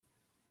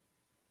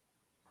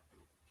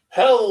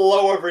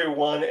Hello,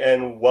 everyone,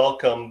 and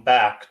welcome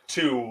back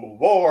to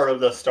War of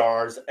the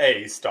Stars,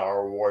 a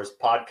Star Wars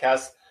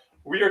podcast.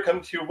 We are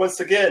coming to you once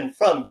again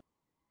from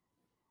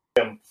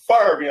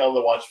far beyond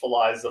the watchful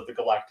eyes of the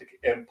Galactic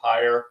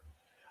Empire.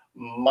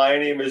 My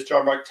name is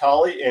John Mark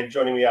Tolley, and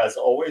joining me, as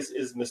always,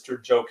 is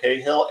Mr. Joe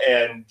Cahill.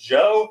 And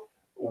Joe,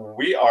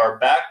 we are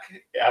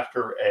back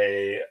after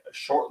a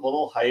short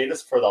little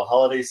hiatus for the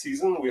holiday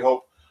season. We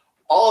hope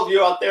all of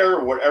you out there,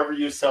 whatever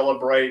you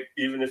celebrate,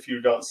 even if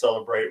you don't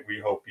celebrate, we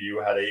hope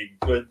you had a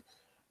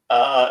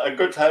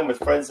good time with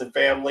friends and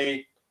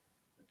family,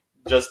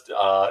 just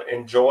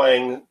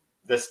enjoying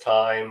this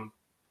time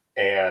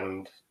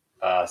and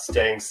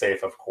staying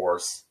safe, of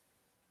course.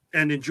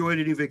 And enjoyed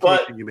any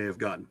vacation you may have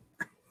gotten.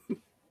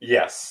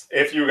 Yes,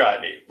 if you got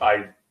any.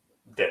 I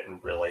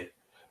didn't really.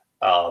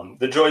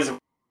 The joys of...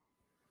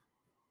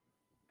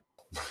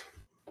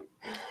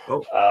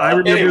 I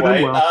remember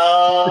them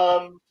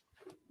well.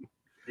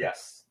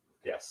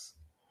 Yes.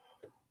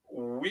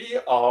 We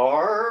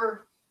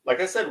are, like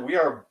I said, we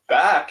are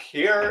back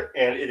here,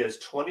 and it is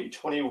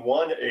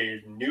 2021,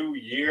 a new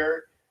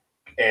year,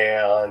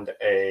 and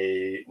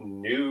a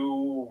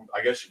new,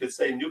 I guess you could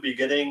say, new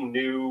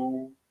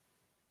beginning,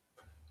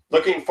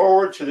 looking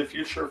forward to the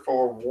future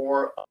for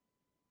War of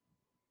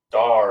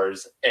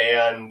Stars.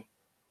 And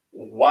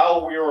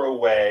while we were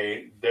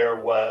away, there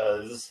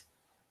was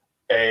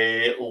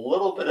a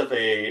little bit of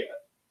a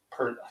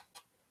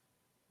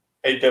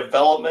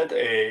development,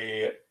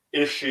 a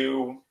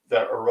issue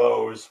that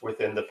arose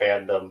within the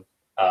fandom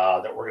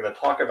that we're going to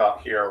talk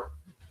about here.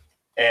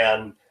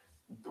 And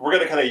we're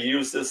going to kind of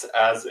use this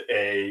as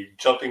a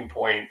jumping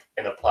point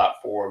and a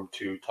platform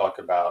to talk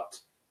about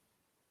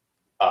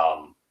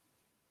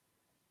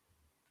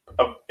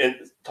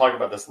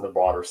this in the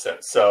broader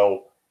sense.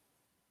 So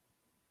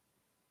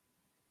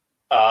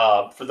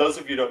for those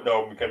of you who don't know,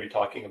 we're going to be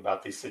talking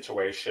about the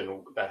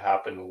situation that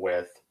happened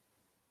with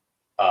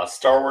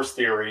Star Wars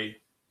Theory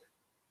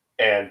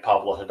and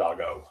Pablo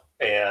Hidalgo.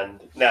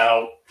 And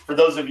now, for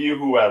those of you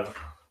who have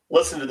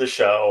listened to the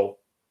show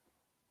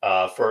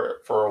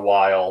for a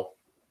while,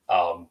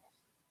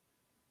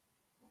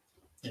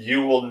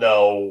 you will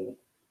know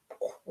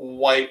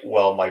quite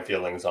well my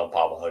feelings on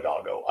Pablo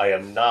Hidalgo. I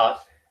am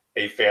not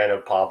a fan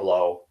of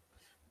Pablo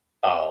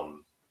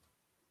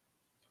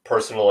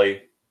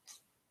personally,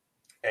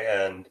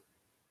 and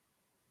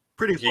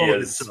pretty full of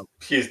himself.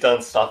 He's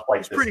done stuff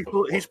like this.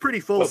 He's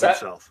pretty full of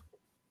himself.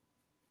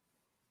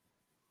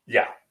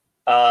 Yeah.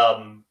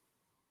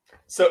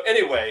 So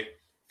anyway,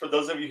 for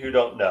those of you who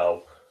don't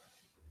know,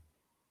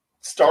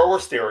 Star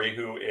Wars Theory,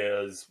 who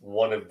is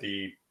one of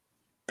the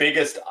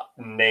biggest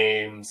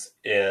names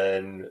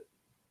in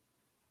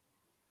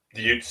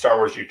the Star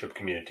Wars YouTube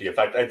community. In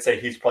fact, I'd say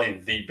he's probably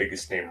the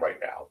biggest name right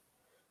now.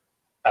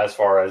 As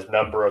far as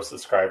number of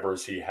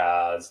subscribers he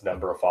has,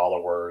 number of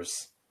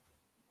followers.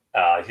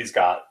 He's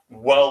got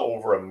well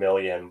over 1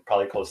 million,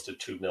 probably close to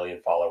 2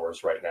 million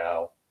followers right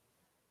now.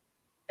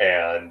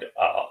 And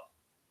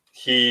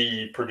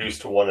he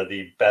produced one of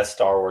the best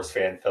Star Wars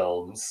fan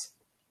films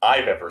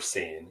I've ever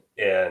seen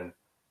in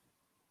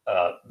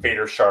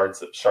Vader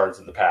Shards of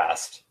the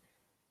Past.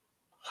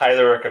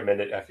 Highly recommend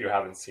it if you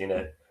haven't seen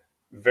it.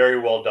 Very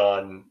well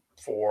done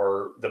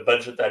for the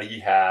budget that he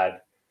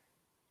had.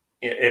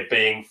 It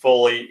being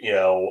fully,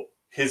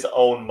 his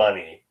own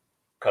money,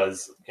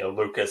 because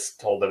Lucas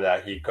told him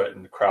that he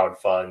couldn't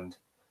crowdfund,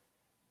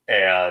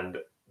 and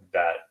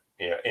that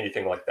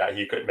anything like that,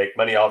 he couldn't make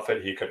money off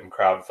it. He couldn't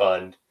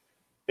crowdfund.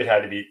 It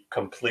had to be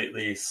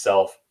completely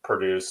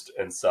self-produced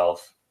and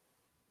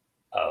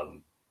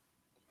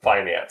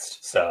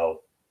self-financed.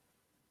 So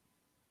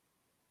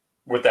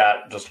with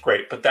that, just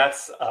great. But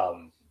that's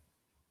not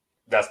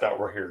what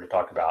we're here to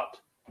talk about.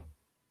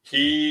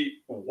 He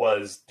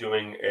was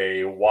doing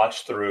a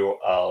watch through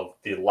of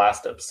the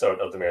last episode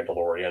of The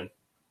Mandalorian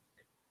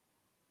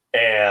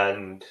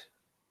and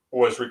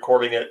was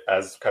recording it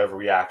as kind of a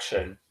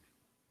reaction.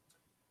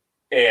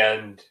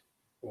 And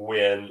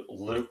when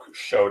Luke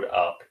showed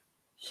up,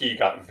 he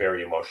got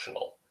very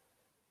emotional,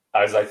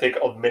 as I think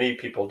many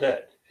people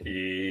did.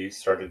 He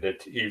started to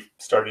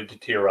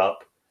tear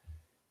up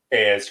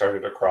and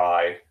started to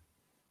cry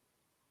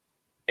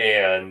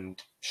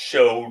and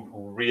showed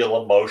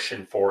real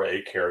emotion for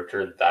a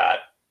character that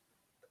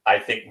I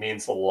think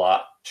means a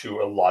lot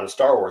to a lot of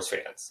Star Wars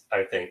fans.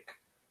 I think,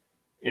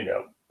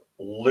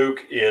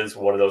 Luke is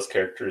one of those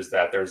characters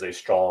that there's a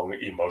strong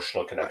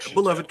emotional connection.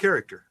 Beloved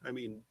character. I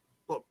mean,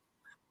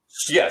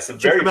 yes,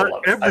 very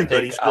beloved.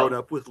 Everybody's grown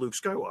up with Luke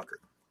Skywalker.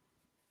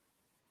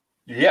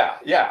 Yeah.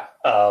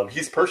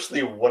 He's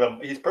personally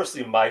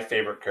my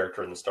favorite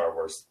character in the Star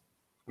Wars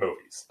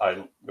movies.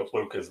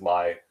 Luke is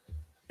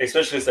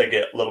especially as I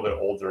get a little bit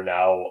older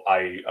now,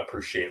 I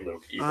appreciate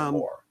Luke even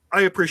more.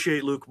 I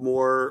appreciate Luke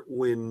more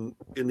when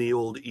in the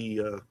old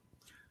the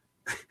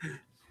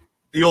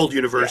old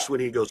universe when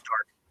he goes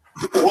dark.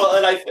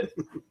 Well, and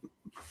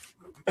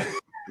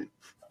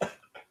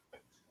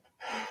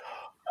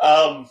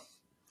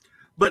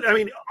but I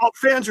mean,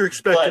 fans are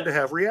expected to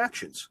have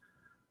reactions.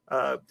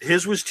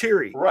 His was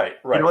teary. Right.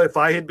 You know, if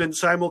I had been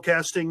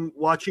simulcasting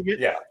watching it,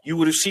 you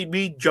would have seen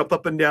me jump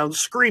up and down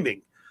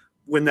screaming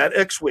when that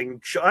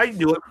X-wing. I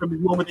knew it from the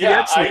moment the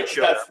X-wing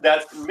showed up.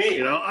 That's me.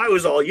 You know, I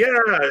was all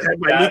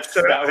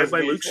I had my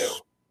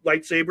Luke's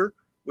lightsaber,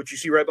 which you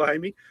see right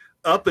behind me,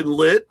 up and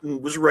lit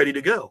and was ready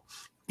to go.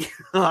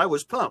 I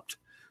was pumped.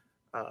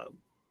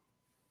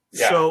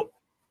 So,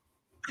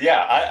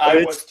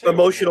 I was too.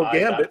 Emotional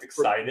gambit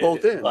for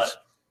both ends. But,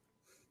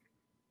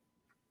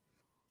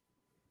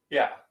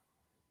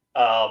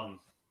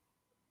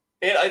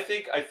 and I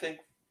think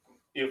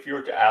if you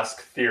were to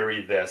ask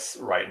Theory this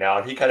right now,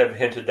 and he kind of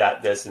hinted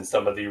at this in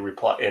some of the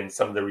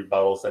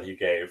rebuttals that he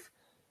gave,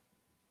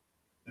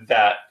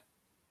 that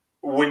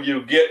when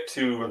you get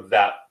to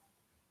that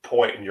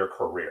point in your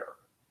career,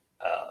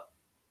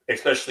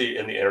 especially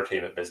in the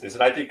entertainment business,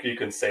 and I think you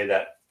can say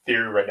that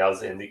Theory right now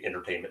is in the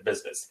entertainment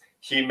business.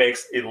 He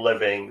makes a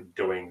living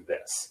doing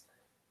this.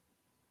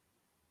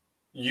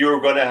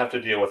 You're going to have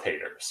to deal with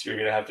haters. You're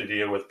going to have to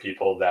deal with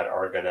people that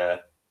are going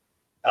to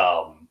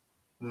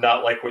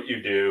not like what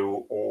you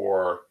do,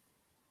 or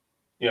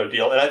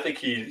deal. And I think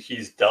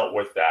he's dealt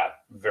with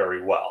that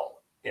very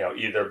well.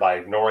 Either by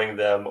ignoring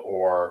them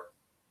or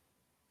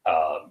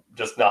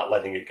just not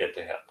letting it get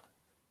to him.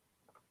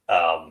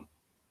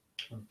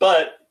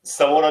 But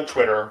someone on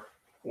Twitter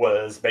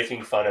was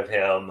making fun of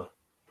him.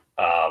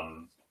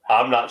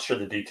 I'm not sure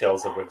the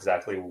details of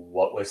exactly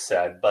what was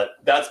said, but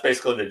that's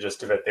basically the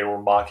gist of it. They were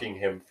mocking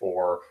him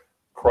for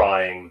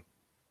crying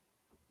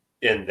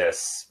in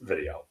this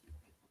video.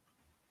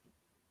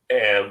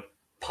 And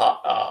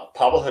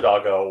Pablo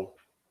Hidalgo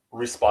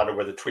responded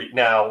with a tweet.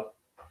 Now,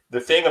 the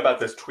thing about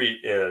this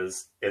tweet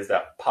is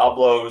that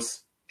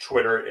Pablo's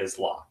Twitter is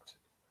locked.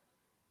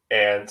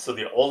 And so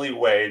the only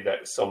way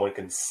that someone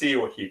can see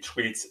what he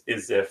tweets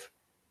is if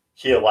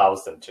he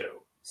allows them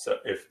to. So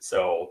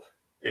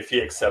if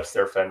he accepts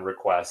their friend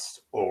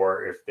request,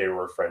 or if they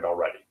were a friend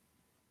already.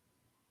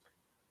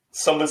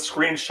 Someone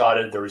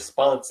screenshotted the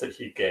response that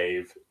he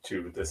gave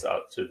to this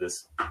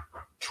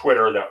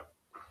Twitter,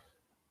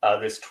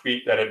 this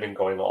tweet that had been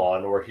going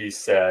on, where he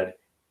said,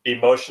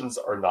 "Emotions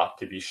are not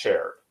to be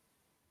shared,"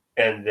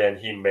 and then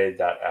he made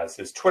that as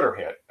his Twitter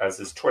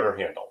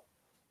handle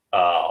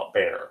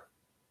banner.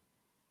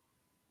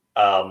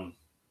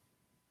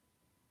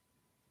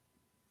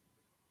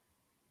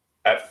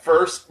 At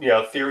first,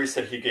 Theory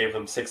said he gave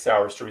them 6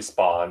 hours to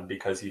respond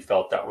because he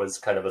felt that was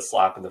kind of a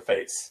slap in the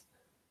face.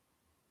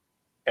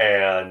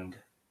 And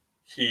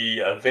he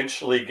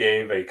eventually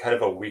gave a kind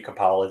of a weak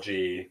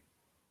apology,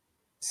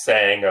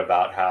 saying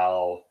about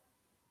how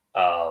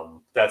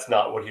that's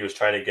not what he was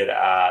trying to get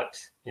at,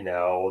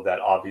 that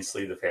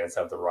obviously the fans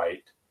have the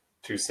right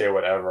to say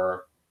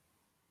whatever.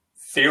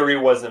 Theory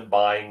wasn't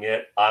buying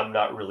it. I'm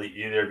not really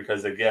either,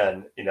 because,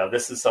 again,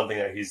 this is something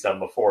that he's done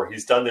before.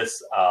 He's done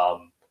this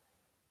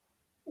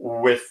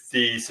with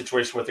the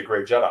situation with the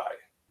Grey Jedi.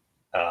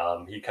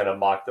 He kind of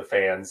mocked the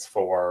fans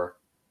for,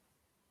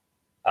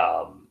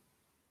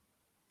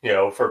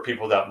 for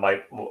people that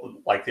might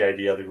like the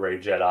idea of the Grey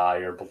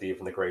Jedi or believe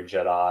in the Grey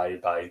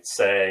Jedi, by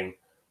saying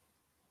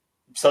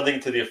something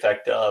to the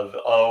effect of,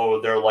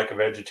 "Oh, they're like a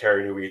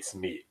vegetarian who eats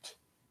meat."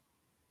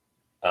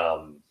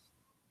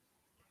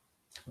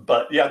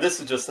 But yeah,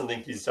 this is just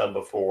something he's done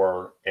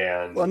before,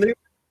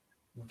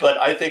 but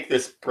I think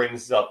this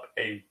brings up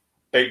a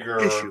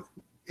bigger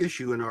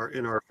issue in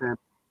our family.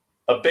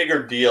 A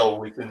bigger deal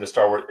within the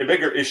Star Wars, a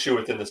bigger issue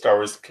within the Star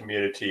Wars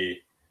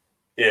community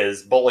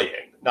is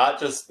bullying, not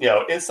just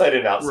inside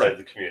and outside of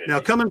the community. Now,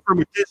 coming from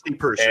a Disney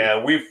person,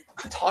 and we've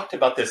talked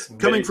about this.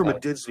 Coming from a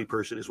Disney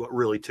person is what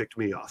really ticked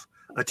me off.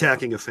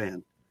 Attacking a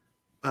fan.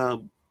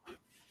 And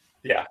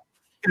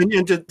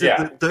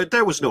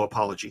there was no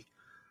apology.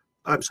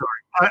 I'm sorry.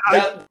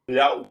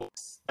 That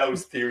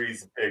was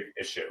Theory's big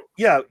issue.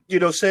 Yeah,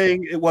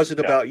 saying it wasn't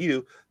about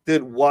you.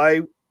 Then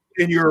why,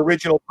 in your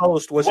original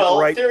post, was it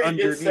right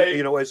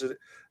underneath?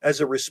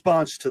 As a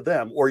response to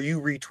them, or you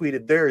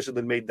retweeted theirs and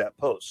then made that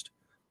post.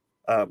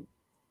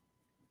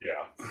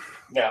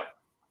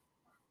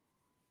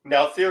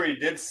 Now, Theory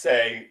did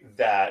say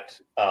that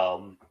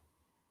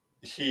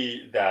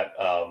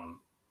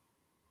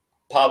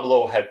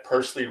Pablo had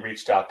personally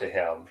reached out to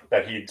him,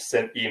 that he'd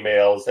sent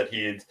emails, that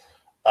he'd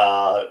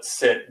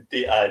sent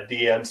the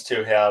DMs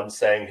to him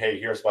saying, "Hey,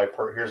 here's my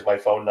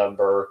phone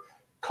number,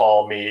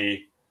 call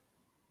me,"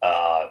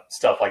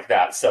 stuff like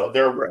that. So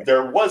there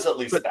was at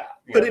least that.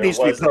 But it needs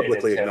to be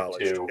publicly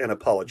acknowledged and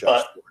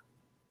apologized for.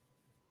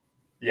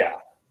 Yeah.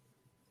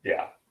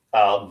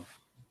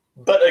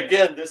 But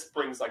again, this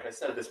brings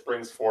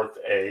forth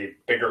a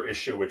bigger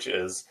issue, which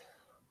is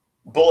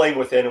bullying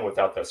within and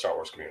without the Star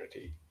Wars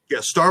community. Yeah,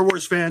 Star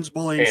Wars fans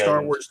bullying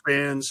Star Wars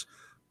fans,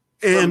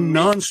 and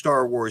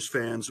non-Star Wars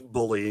fans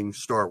bullying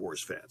Star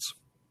Wars fans.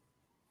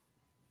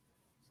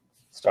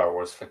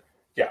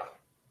 Yeah.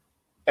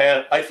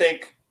 And I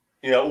think,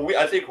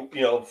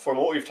 from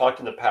what we've talked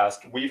in the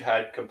past, we've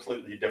had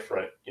completely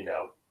different,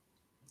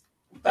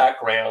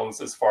 backgrounds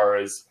as far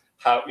as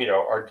how,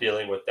 are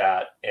dealing with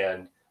that.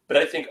 But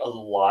I think a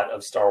lot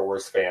of Star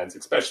Wars fans,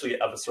 especially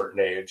of a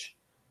certain age,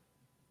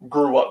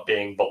 grew up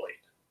being bullied.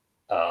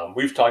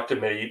 We've talked to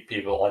many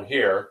people on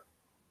here,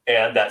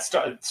 and that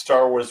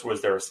Star Wars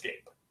was their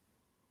escape.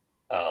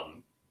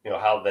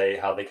 How they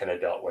kind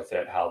of dealt with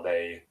it, how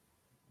they,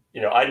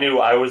 I knew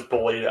I was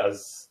bullied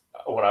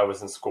when I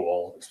was in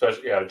school,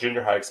 especially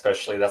junior high,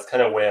 especially. That's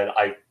kind of when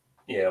I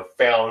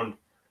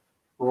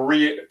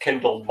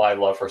rekindled my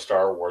love for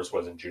Star Wars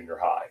was in junior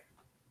high.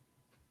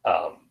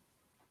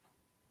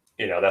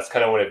 That's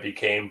kind of when it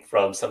became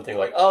from something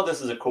like, oh,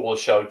 this is a cool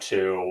show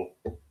to,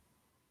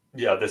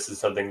 this is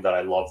something that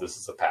I love. This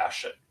is a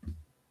passion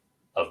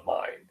of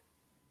mine.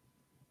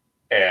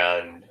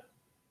 And,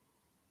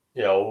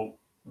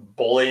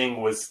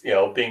 bullying was,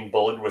 being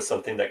bullied was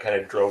something that kind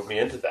of drove me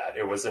into that.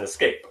 It was an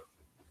escape.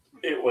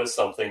 It was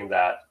something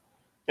that,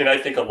 and I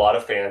think a lot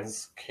of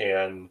fans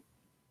can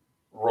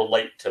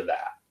relate to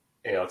that,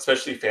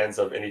 especially fans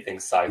of anything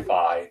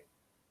sci-fi.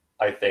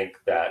 I think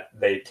that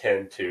they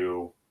tend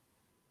to,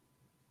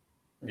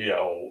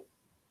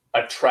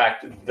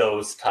 attract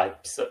those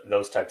types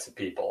of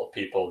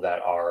people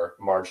that are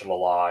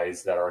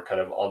marginalized, that are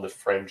kind of on the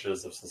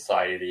fringes of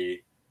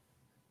society,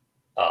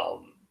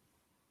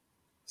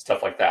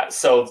 stuff like that.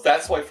 So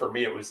that's why for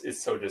me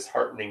it's so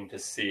disheartening to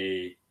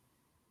see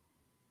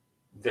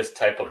this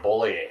type of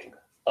bullying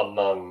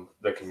among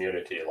the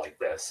community like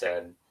this,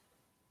 and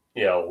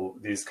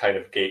these kind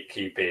of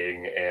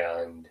gatekeeping,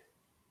 and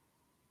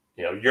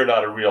you're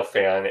not a real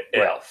fan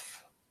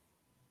if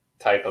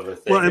type of a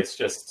thing. Well, it's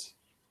just,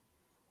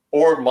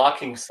 or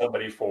mocking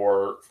somebody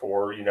for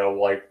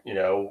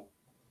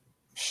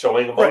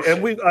showing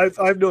emotion. Right. And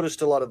I've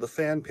noticed a lot of the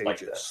fan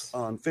pages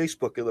on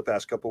Facebook in the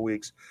past couple of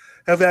weeks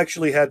have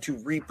actually had to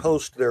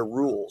repost their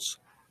rules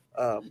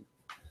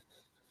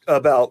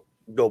about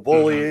no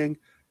bullying,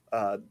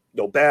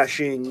 no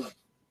bashing.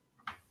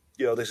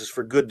 This is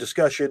for good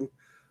discussion,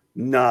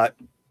 not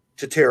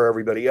to tear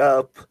everybody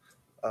up.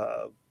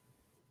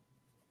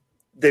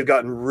 They've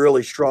gotten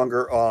really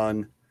stronger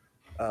on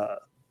the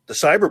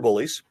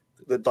cyberbullies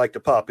that like to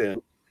pop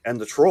in, and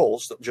the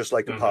trolls that just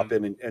like to pop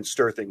in and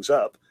stir things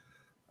up,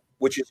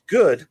 which is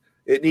good.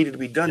 It needed to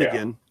be done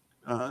again.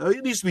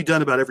 It needs to be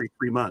done about every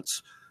 3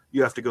 months.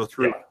 You have to go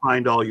through and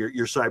find all your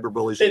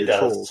cyberbullies and your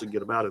trolls and get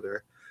them out of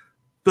there.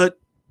 But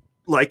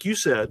like you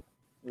said,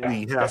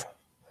 we have.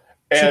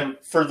 And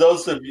for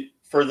those of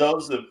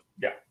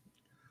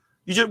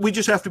we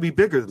just have to be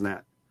bigger than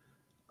that.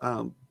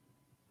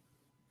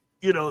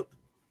 We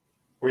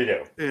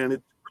do. And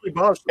it really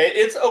bothers me.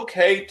 It's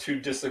okay to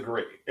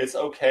disagree. It's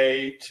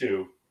okay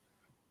to,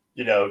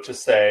 to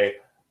say,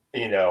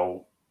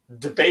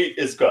 debate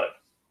is good.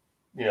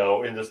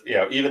 In this,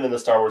 even in the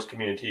Star Wars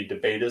community,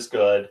 debate is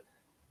good.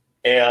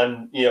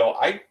 And,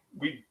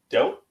 we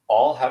don't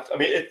all have to,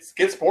 it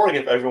gets boring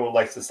if everyone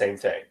likes the same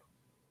thing.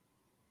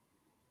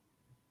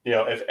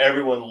 If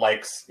everyone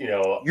likes,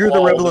 you're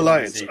the Rebel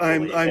Alliance.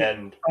 I'm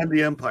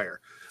the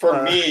Empire.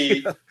 For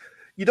me,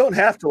 you don't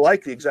have to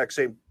like the exact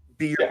same,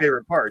 be your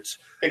favorite parts.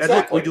 Exactly.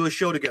 And look, we do a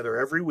show together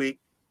every week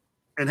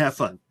and have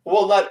fun.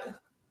 Well,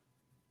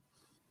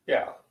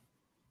 yeah.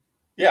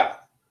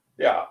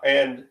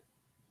 And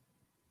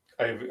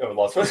I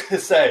lost what I was going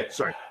to say.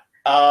 Sorry.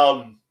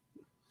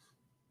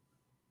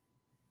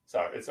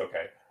 Sorry, it's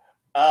okay.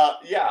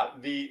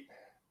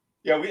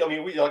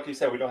 We like you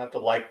said, we don't have to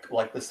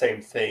like the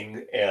same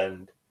thing,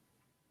 and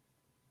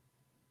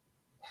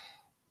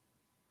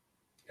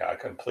I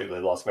completely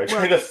lost my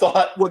train of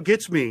thought. What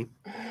gets me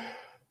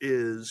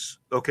is,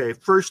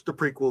 first, the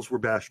prequels were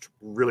bashed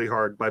really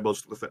hard by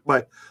most of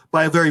the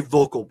by a very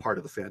vocal part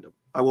of the fandom.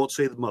 I won't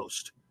say the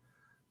most.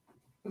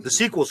 The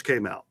sequels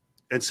came out,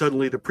 and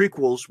suddenly the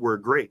prequels were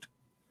great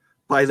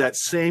by that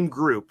same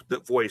group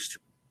that voiced,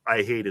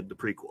 I hated the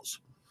prequels.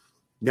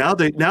 Now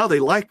they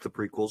like the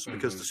prequels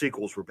because the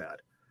sequels were bad.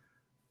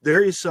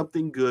 There is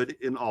something good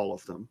in all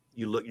of them.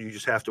 You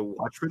just have to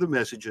watch for the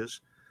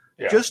messages.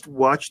 Yeah. Just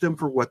watch them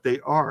for what they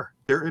are.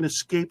 They're an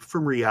escape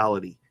from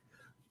reality.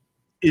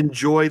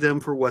 Enjoy them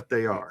for what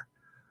they are.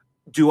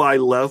 Do I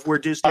love where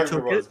Disney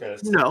took it?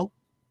 No,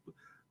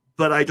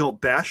 but I don't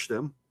bash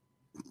them.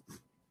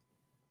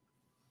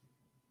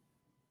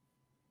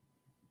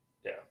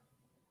 Yeah.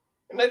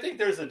 And I think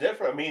there's a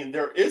difference.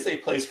 There is a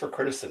place for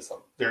criticism.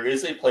 There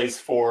is a place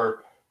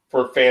for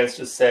fans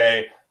to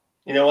say,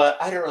 you know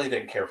what, I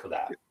didn't care for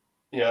that.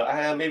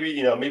 Maybe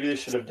they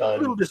should have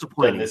done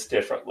this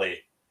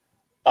differently.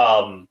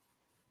 Because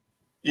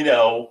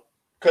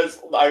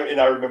I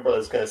remember what I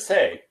was going to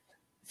say.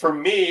 For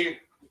me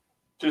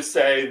to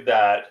say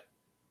that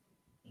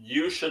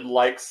you should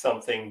like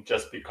something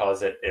just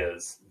because it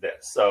is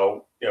this.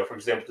 So, for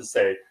example, to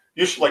say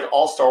you should like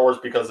all Star Wars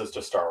because it's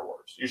just Star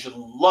Wars. You should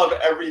love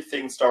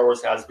everything Star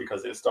Wars has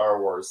because it's Star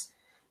Wars.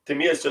 To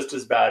me, it's just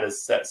as bad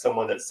as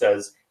someone that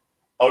says,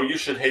 oh, you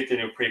should hate the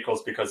new prequels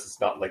because it's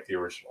not like the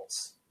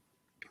originals.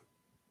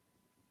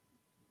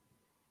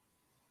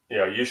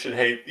 You should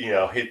hate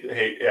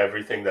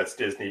everything that's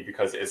Disney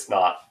because it's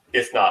not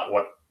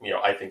what,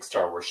 I think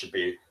Star Wars should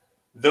be.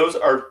 Those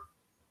are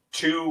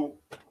two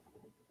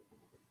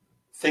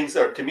things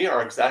that to me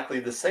are exactly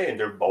the same.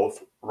 They're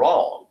both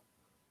wrong.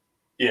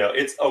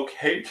 it's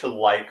okay to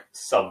like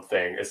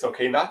something. It's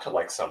okay not to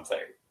like something.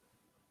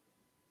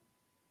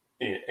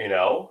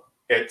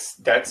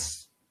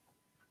 That's,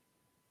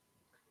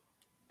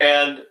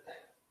 and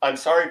I'm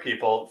sorry,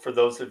 people, for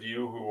those of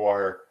you who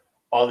are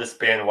on this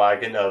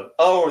bandwagon of,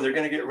 oh, they're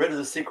going to get rid of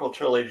the sequel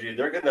trilogy.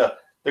 They're going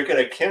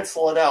to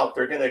cancel it out.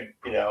 They're going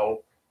to,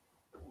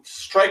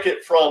 strike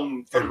it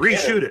from and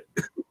reshoot it.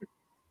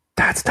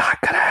 That's not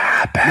going to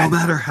happen. No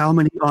matter how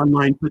many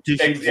online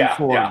petitions you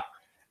form. Yeah.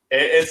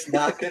 It's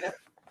not going to.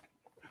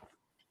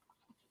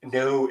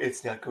 No,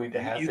 it's not going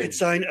to happen. You could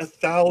sign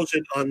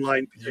 1,000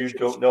 online petitions. You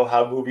don't know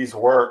how movies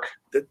work.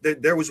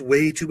 There was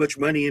way too much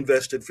money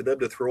invested for them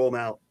to throw them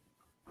out.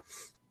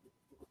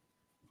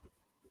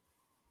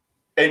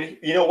 And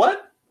you know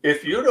what?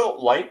 If you don't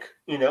like,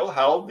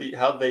 how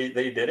they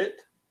did it,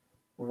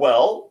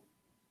 well,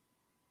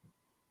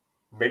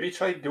 maybe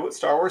try to do what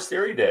Star Wars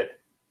Theory did.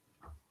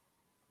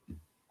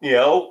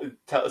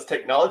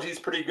 Technology is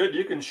pretty good.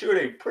 You can shoot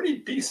a pretty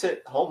decent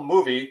home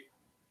movie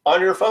on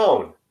your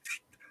phone.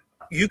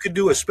 You could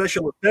do a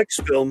special effects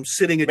film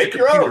sitting at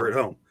your computer at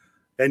home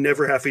and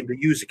never having to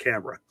use a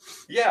camera.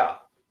 Yeah.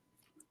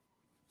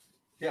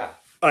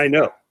 I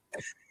know.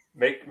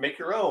 Make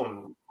your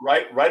own.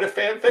 Write a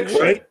fan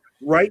fiction.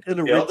 Write an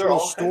original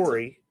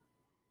story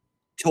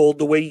told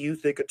the way you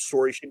think a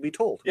story should be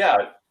told.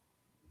 Yeah.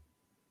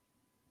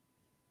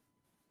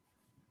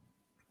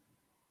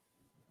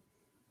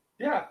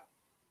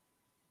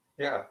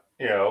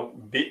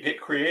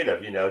 Get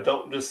creative.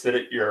 Don't just sit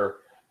at your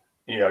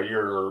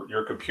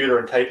computer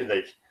and type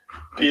it.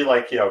 Be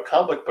like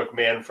comic book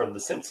man from The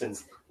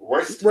Simpsons,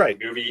 worst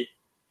movie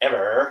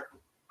ever.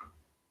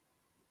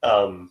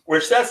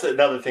 Which that's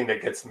another thing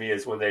that gets me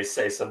is when they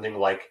say something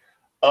like,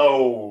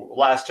 "Oh,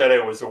 Last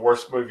Jedi was the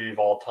worst movie of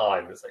all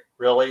time." It's like,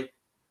 really?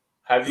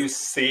 Have you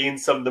seen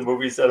some of the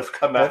movies that have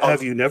come out?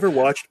 Have you never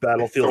watched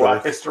Battlefield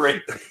throughout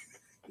history?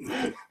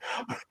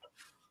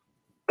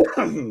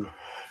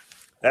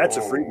 That's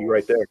a freebie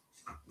right there.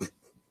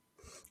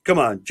 Come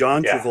on,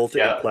 John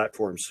Travolta in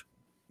platforms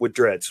with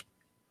dreads.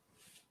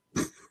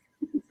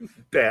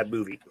 Bad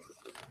movie.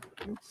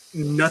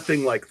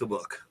 Nothing like the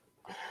book.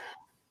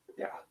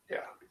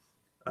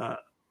 Yeah.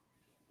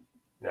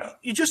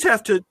 You just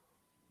have to.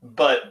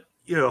 But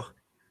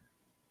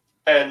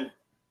and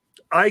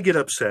I get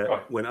upset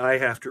when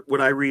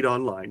I read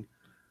online,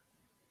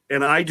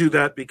 and I do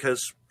that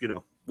because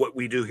what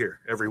we do here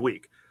every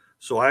week.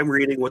 So I'm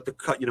reading what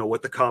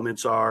the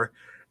comments are,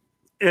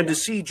 and to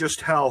see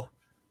just how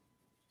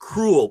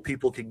cruel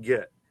people can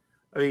get.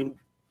 I mean,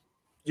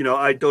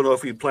 I don't know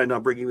if we planned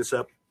on bringing this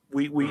up.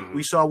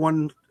 We saw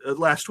one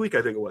last week,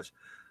 I think it was,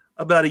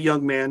 about a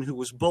young man who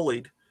was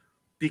bullied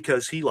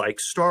because he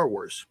likes Star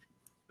Wars,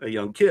 a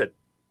young kid.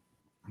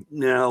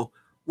 Now,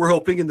 we're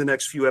hoping in the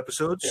next few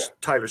episodes,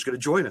 Tyler's going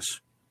to join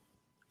us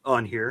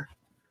on here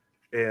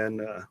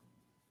and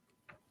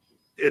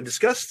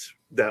discuss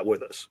that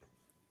with us.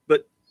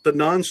 But the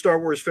non-Star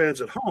Wars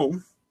fans at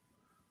home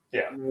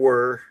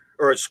or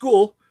at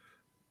school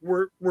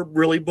were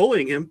really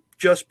bullying him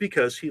just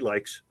because he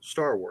likes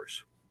Star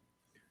Wars.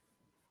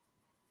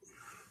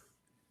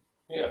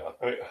 Yeah.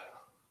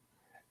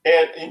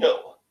 And,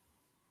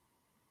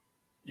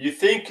 you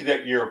think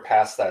that you're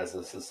past that as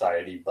a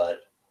society, but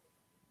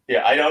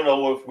I don't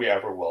know if we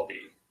ever will be.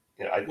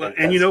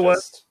 And you know what?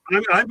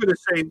 I'm going to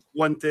say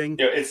one thing.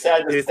 It's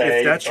sad to say.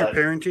 If that's your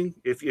parenting,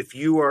 if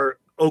you are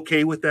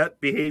okay with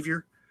that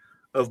behavior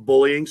of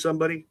bullying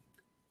somebody,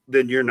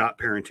 then you're not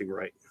parenting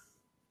right.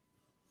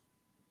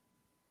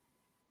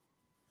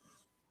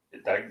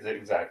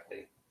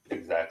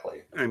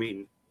 Exactly. I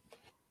mean,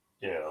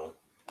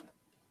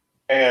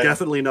 and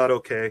definitely not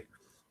okay.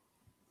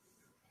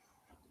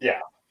 Yeah.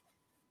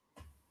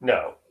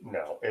 No,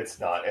 it's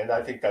not. And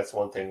I think that's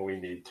one thing we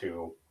need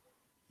to,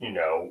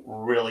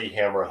 really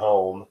hammer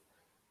home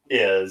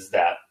is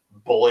that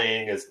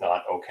bullying is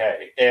not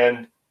okay.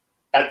 And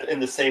in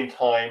the same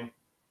time,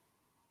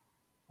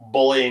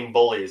 bullying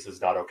bullies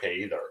is not okay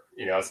either.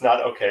 It's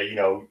not okay.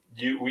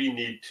 We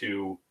need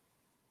to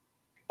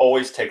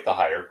always take the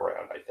higher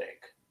ground, I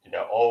think.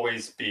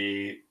 Always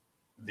be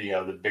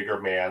the bigger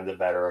man, the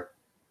better.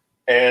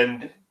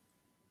 And,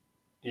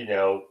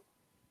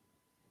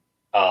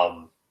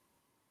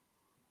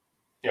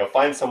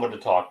 find someone to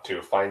talk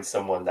to, find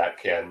someone that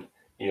can,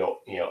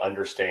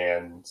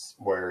 understands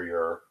where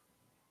you're,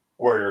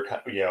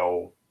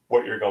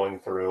 what you're going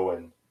through.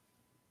 And,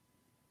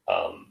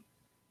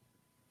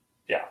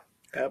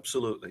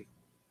 absolutely.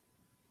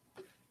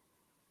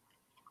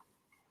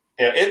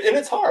 And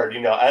it's hard,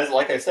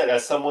 like I said,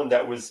 as someone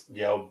that was,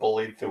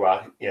 bullied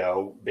throughout,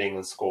 being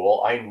in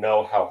school, I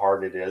know how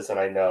hard it is. And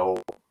I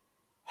know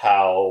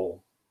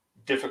how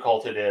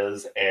difficult it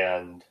is.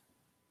 And,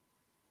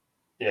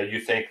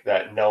 you think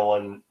that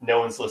no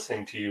one's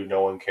listening to you,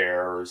 no one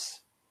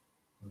cares,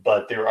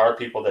 but there are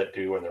people that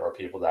do, and there are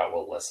people that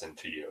will listen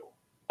to you.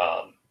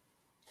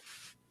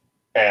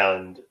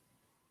 And,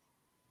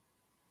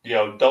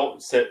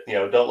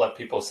 don't let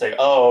people say,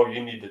 oh,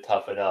 you need to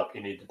toughen up.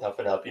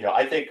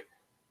 I think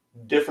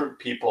different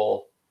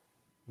people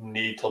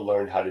need to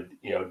learn how to,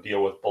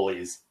 deal with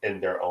bullies in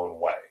their own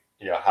way.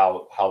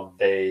 How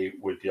they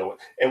would deal with,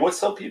 and with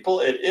some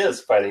people it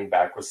is fighting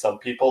back. With some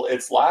people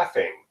it's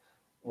laughing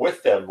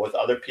with them. With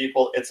other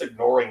people it's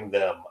ignoring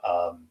them.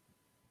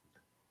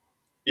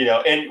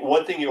 And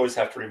one thing you always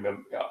have to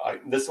remember,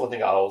 this is one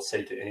thing I'll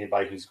say to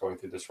anybody who's going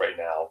through this right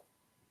now: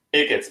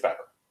 it gets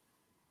better.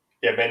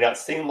 It may not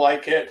seem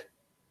like it,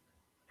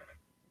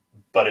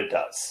 but it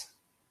does.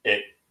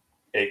 It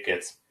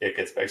gets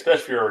better,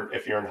 especially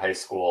if you're in high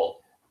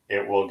school.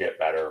 It will get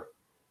better,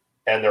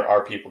 and there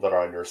are people that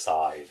are on your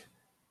side.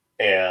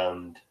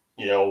 And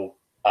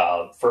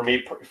for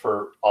me,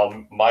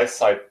 on my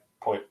side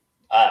point,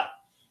 I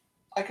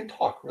can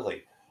talk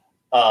really.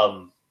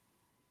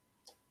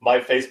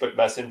 My Facebook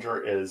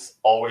Messenger is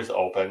always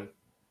open.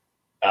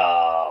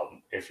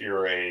 If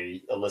you're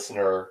a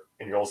listener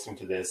and you're listening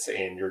to this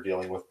and you're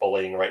dealing with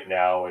bullying right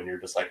now and you're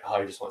just like, oh,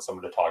 I just want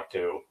someone to talk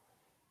to,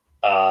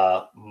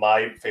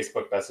 my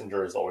Facebook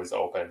Messenger is always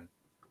open,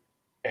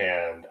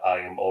 and I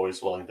am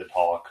always willing to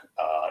talk.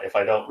 If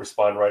I don't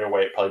respond right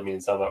away, it probably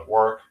means I'm at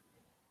work.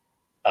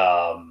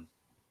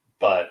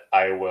 But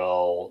I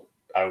will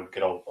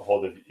get a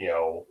hold of,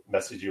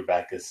 message you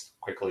back as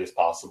quickly as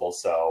possible.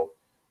 So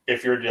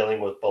if you're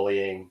dealing with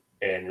bullying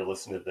and you're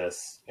listening to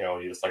this,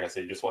 you just, like I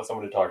said, you just want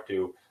someone to talk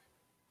to,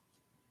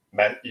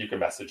 you can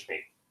message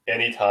me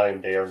anytime,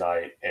 day or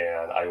night,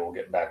 and I will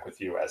get back with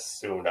you as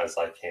soon as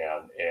I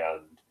can.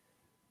 And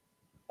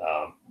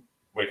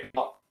we can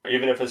talk,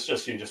 even if it's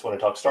just you just want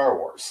to talk Star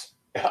Wars.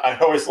 I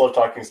always love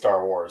talking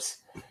Star Wars.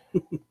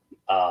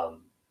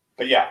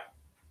 But yeah.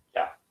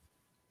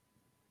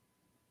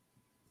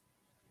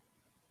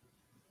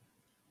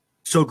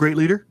 So, great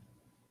leader.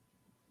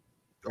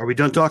 Are we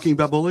done talking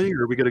about bullying,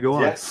 or are we going to go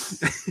on?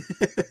 Yes.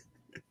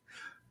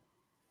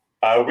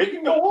 We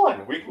can go on.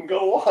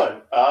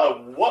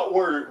 What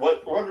were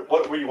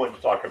you wanting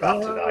to talk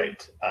about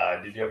tonight?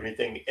 Did you have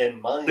anything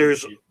in mind?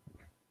 There's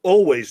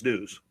always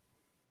news.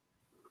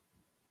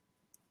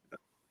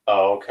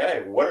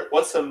 Okay.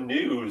 What's some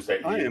news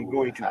that I am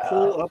going to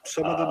pull up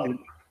some of the news.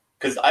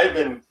 Because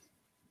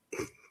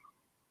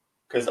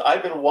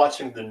I've been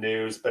watching the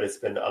news, but it's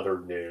been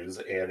other news,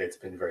 and it's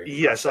been very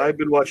depressing. Yes, I've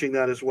been watching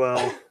that as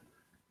well.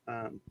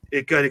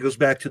 It kind of goes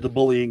back to the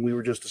bullying we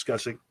were just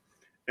discussing,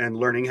 and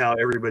learning how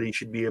everybody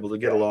should be able to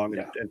get along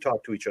and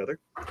talk to each other.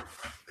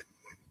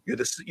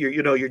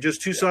 You're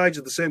just two sides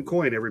of the same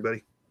coin,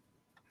 everybody.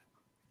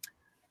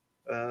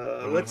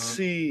 Let's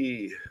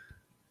see.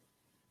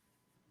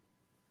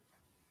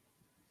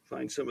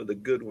 Find some of the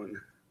good one.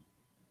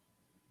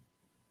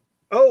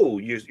 Oh,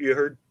 you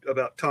heard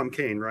about Tom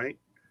Kane, right?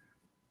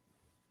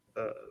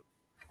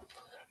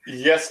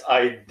 Yes,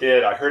 I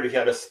did. I heard he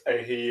had a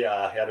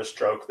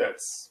stroke.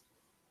 That's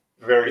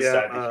very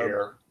sad to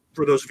hear.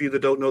 For those of you that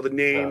don't know the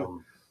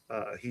name,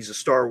 he's a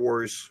Star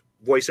Wars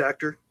voice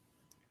actor.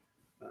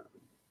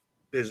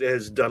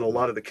 Has done a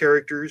lot of the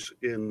characters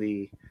in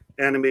the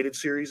animated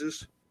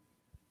series.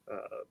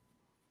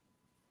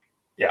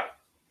 Yeah,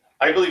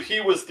 I believe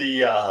he was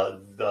the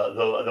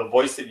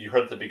voice that you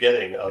heard at the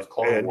beginning of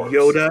Clone Wars.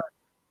 Yoda.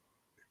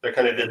 They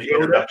kind of did the Yoda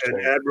introduction.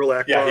 And Admiral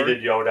Ackbar. Yeah, he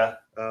did Yoda.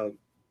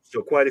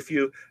 So quite a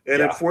few.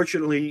 And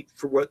unfortunately,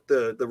 for what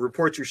the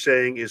reports are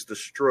saying, is the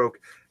stroke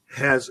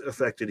has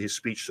affected his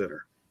speech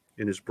center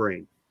in his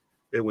brain.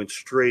 It went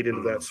straight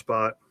into that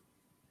spot.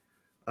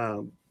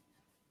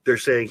 They're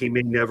saying he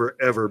may never,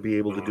 ever be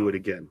able to do it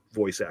again,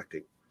 voice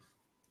acting.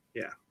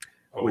 Yeah,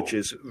 which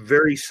is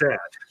very sad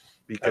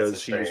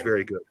because he was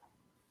very good.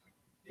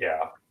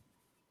 Yeah.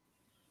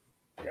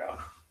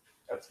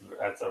 That's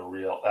a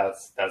real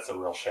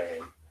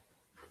shame.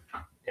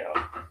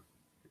 Yeah.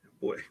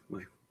 Boy,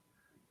 my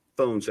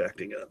phone's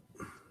acting up,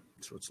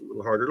 so it's a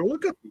little harder to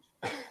look up.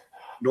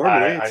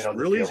 Normally, it's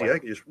real easy. I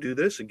can just do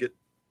this and get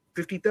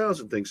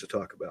 50,000 things to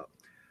talk about.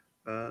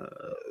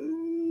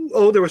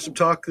 There was some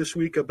talk this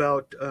week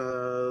about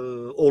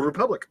Old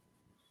Republic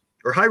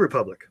or High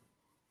Republic.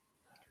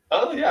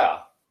 Oh,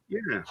 yeah.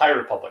 Yeah. High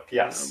Republic,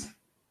 yes.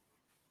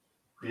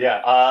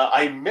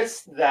 I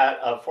missed that.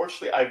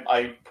 Unfortunately,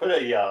 I put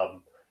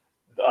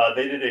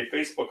they did a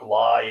Facebook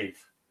Live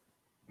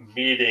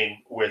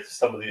meeting with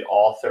some of the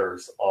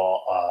authors,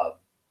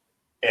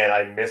 and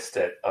I missed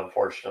it,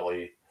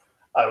 unfortunately.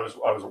 I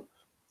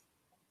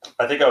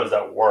think I was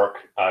at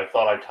work. I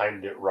thought I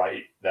timed it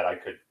right that I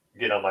could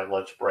get on my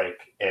lunch break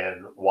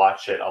and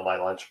watch it on my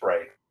lunch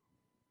break.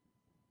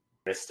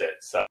 Missed it.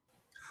 So,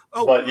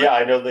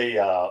 I know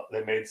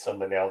they made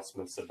some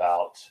announcements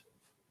about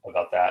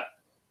that.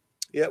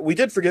 Yeah, we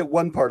did forget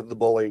one part of the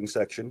bullying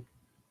section.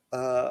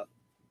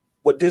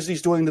 What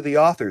Disney's doing to the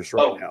authors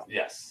now.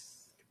 Yes.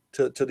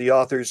 To the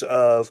authors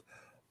of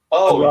a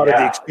lot of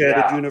the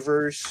expanded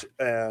universe,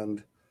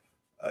 and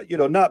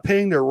not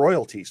paying their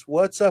royalties.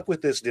 What's up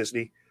with this,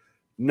 Disney?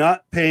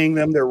 Not paying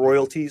them their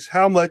royalties?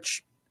 How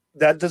much?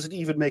 That doesn't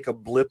even make a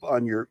blip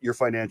on your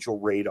financial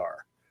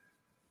radar.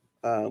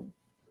 To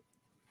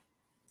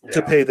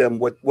pay them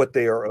what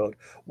they are owed.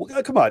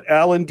 Well, come on,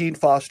 Alan Dean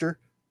Foster,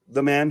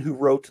 the man who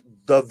wrote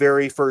the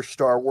very first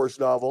Star Wars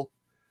novel.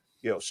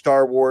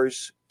 Star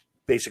Wars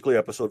basically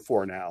episode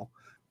 4 now.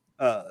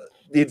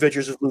 The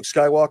Adventures of Luke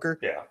Skywalker,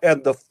 Yeah.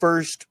 and the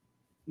first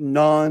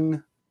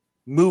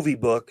non-movie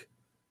book,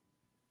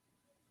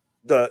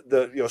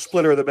 the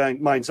Splinter of the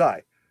Mind's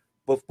Eye.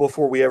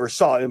 Before we ever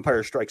saw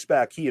Empire Strikes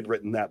Back, he had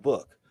written that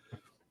book.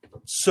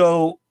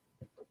 So,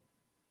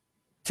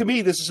 to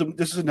me, this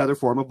is another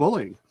form of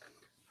bullying,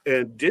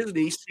 and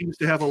Disney seems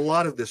to have a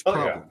lot of this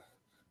problem.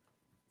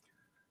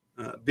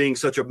 Being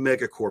such a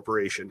mega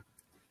corporation,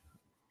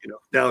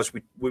 now as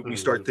we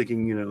start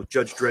thinking,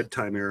 Judge Dredd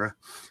time era,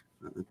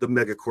 the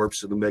mega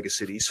corps and the mega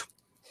cities.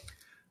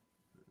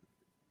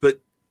 But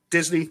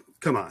Disney,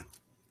 come on,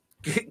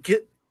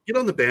 get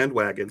on the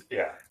bandwagon,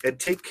 and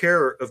take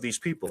care of these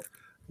people.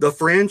 The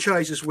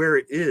franchise is where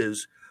it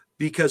is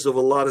because of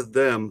a lot of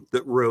them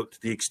that wrote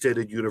the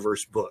extended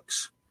universe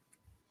books.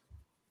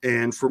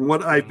 And from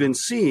what I've been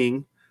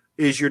seeing,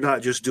 is you're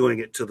not just doing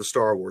it to the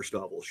Star Wars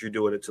novels. You're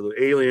doing it to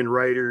the Alien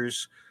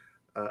writers,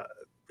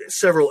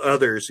 several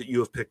others that you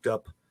have picked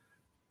up.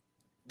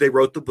 They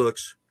wrote the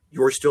books.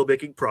 You're still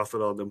making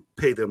profit on them.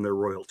 Pay them their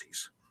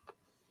royalties.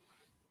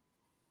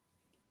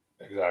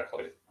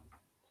 Exactly.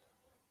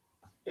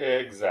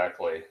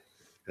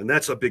 And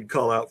that's a big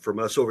call out from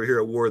us over here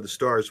at War of the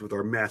Stars with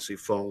our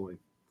massive following.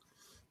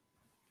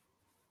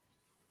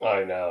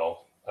 I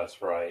know.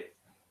 That's right.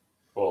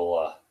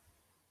 We'll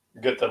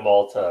get them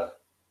all to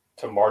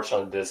march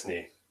on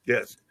Disney.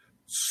 Yes.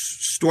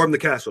 Storm the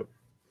castle.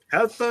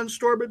 Have fun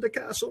storming the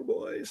castle,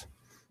 boys.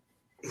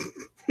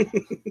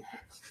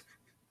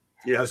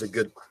 Yeah,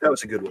 that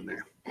was a good one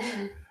there.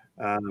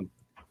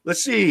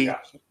 Let's see. Yeah.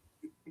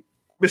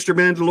 Mr.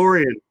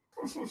 Mandalorian.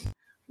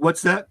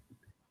 What's that?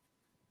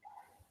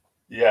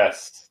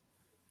 Yes.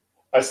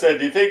 I said,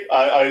 do you think,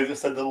 I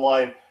just said the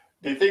line,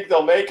 do you think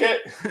they'll make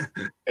it?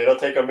 It'll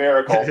take a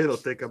miracle. It'll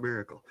take a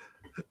miracle.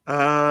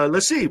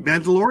 Let's see.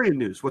 Mandalorian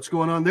news. What's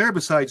going on there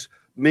besides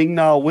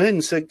Ming-Na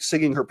Wen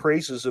singing her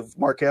praises of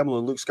Mark Hamill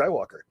and Luke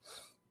Skywalker?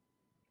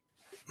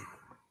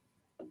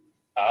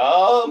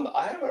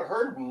 I haven't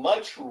heard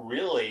much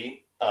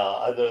really,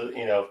 other,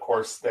 of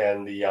course,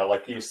 than the,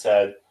 like you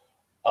said,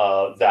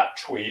 that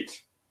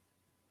tweet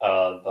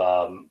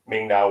of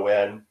Ming-Na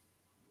Wen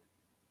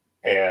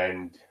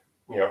and,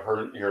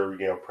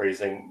 you're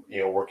praising,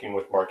 working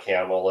with Mark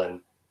Hamill and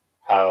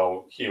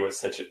how he was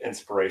such an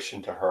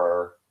inspiration to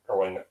her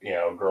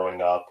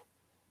growing up,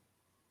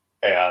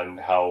 and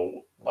how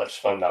much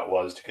fun that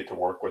was to get to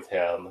work with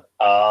him.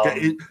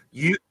 Here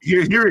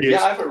it is.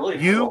 Yeah, I haven't really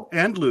you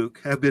and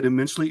Luke have been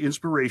immensely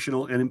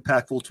inspirational and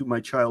impactful to my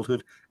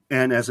childhood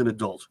and as an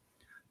adult.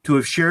 To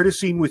have shared a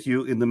scene with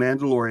you in The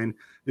Mandalorian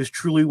is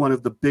truly one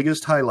of the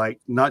biggest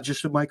highlights, not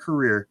just of my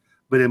career,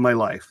 but in my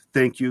life.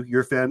 Thank you.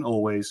 Your fan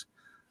always,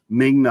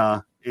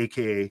 Ming-Na,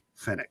 a.k.a.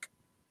 Fennec.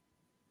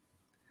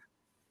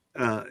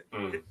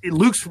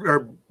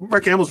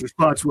 Mark Hamill's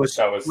response was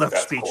left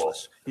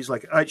speechless. Cool. He's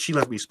like, she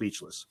left me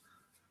speechless.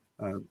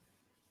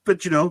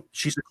 But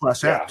she's a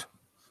class act.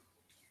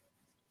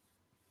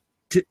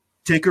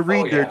 Take a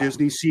read there,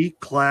 Disney. See,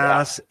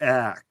 class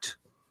act.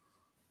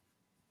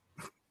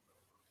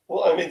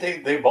 Well, I mean,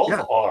 they both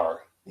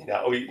are.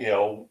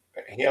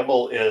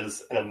 Hamill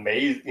is an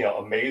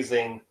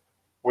amazing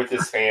with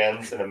his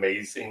fans, and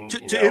amazing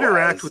to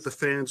interact with the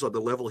fans on the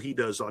level he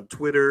does on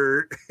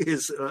Twitter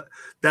is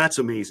that's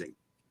amazing.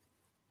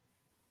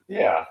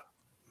 Yeah,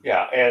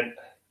 and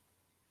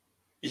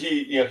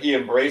he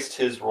embraced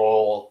his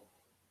role,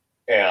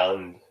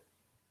 and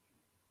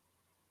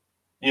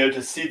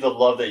to see the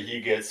love that he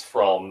gets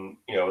from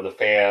the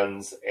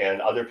fans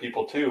and other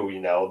people too.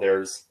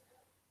 There's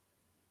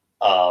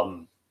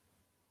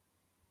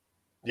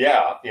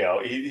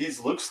he's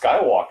Luke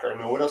Skywalker. I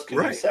mean, what else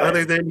can you say?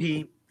 Other than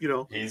he's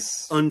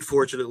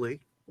unfortunately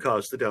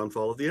caused the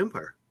downfall of the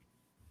Empire.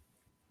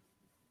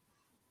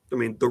 I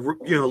mean,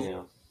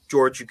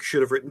 George, you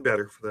should have written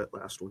better for that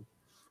last one.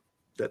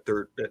 That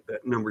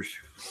number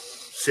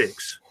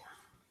 6.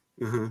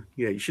 Yeah,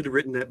 you should have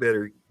written that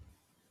better.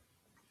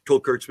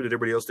 Told Kurtzman and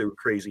everybody else they were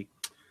crazy.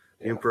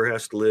 The Emperor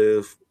has to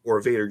live, or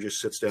Vader just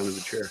sits down in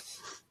the chair.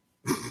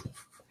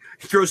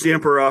 He throws the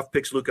Emperor off,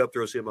 picks Luke up,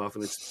 throws him off,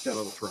 and it's down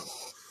on the throne.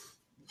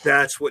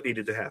 That's what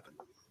needed to happen.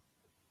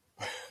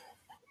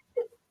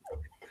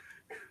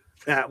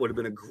 That would have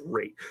been a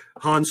great.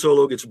 Han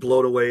Solo gets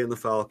blown away in the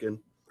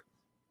Falcon,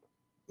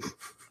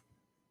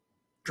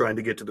 trying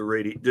to get to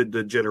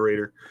the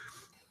generator,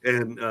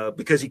 and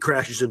because he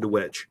crashes into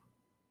Wedge.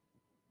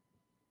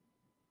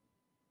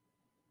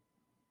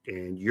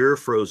 And you're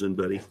frozen,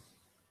 buddy.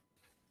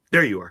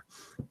 There you are.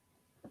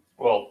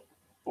 Well,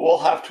 we'll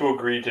have to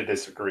agree to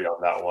disagree on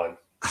that one.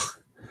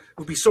 It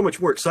would be so much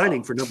more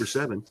exciting for number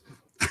 7.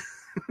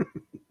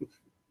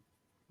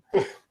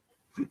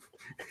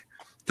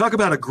 Talk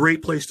about a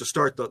great place to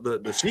start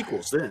the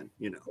sequels then,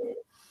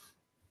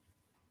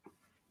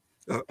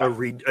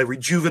 A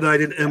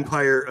rejuvenated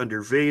Empire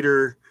under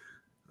Vader.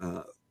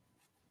 That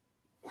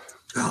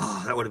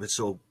would have been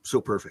so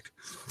perfect.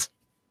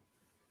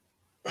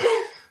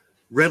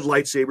 Red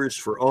lightsabers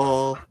for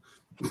all.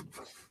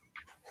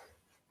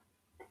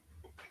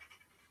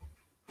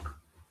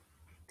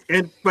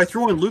 And by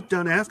throwing Luke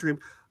down after him,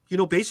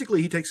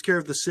 basically he takes care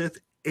of the Sith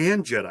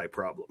and Jedi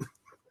problem.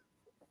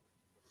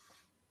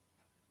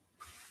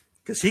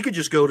 Because he could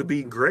just go to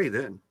being gray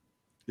then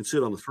and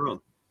sit on the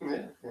throne.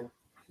 Yeah.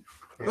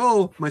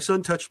 Oh, my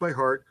son touched my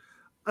heart.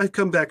 I've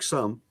come back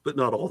some, but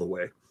not all the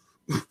way.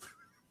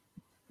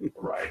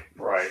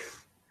 Right.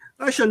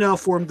 I shall now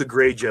form the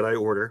Grey Jedi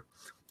Order,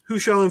 who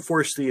shall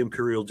enforce the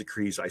imperial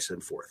decrees I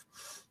send forth.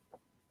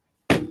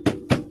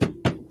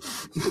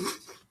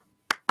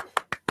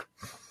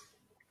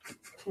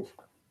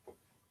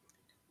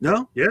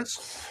 No?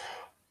 Yes?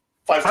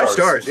 5 stars. 5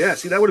 stars. Yeah,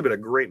 see, that would have been a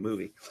great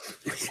movie.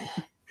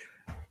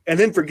 And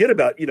then forget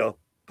about,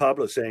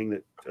 Pablo saying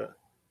that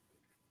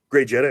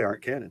Grey Jedi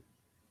aren't canon.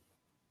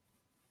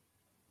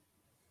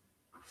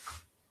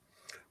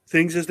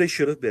 Things as they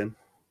should have been.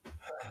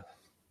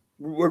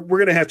 We're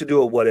going to have to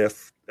do a what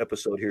if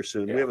episode here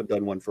soon. Yeah. We haven't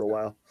done one for a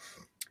while.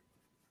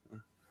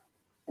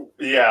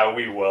 Yeah,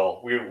 we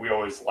will. We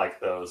always like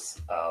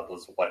those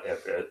what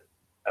if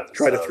episodes.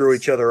 Try to throw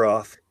each other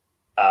off.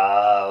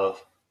 Yeah.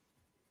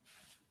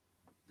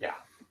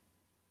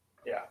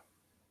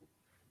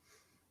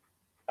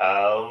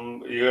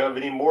 You have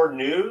any more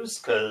news?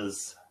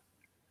 Because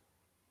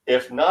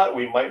if not,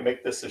 we might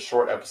make this a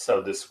short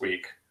episode this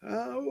week.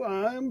 Oh,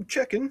 I'm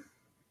checking.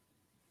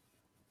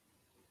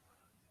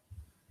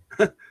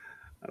 I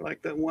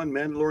like that one.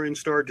 Mandalorian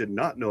star did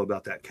not know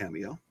about that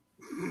cameo.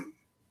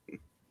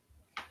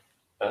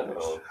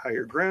 Oh.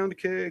 Higher ground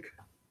cake.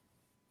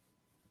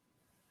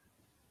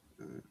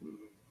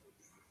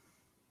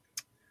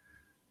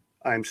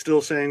 I'm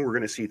still saying we're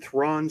going to see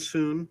Thrawn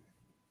soon.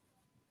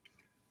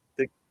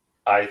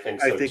 I think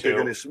so too. They're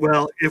going to.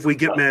 Well, if we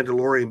get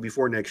Mandalorian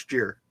before next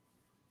year.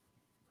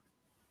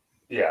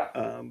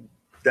 Yeah.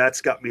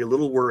 That's got me a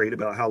little worried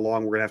about how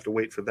long we're going to have to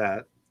wait for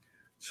that.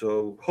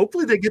 So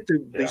hopefully they get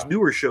these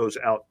newer shows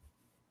out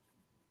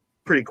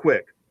pretty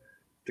quick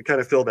to kind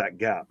of fill that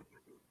gap.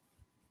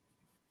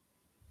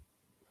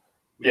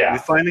 Yeah. We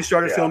finally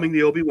started filming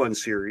the Obi-Wan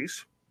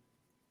series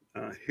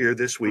here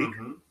this week.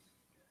 Mm-hmm.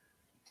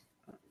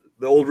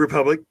 The Old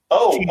Republic.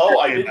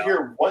 I did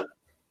hear one.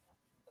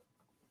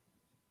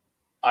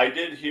 I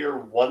did hear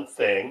one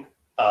thing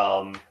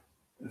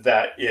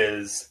that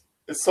is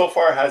so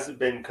far hasn't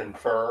been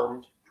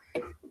confirmed,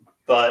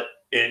 but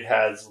it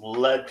has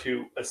led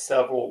to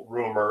several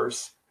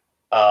rumors.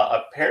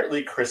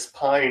 Apparently, Chris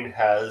Pine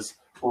has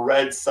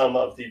read some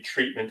of the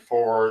treatment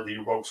for the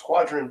Rogue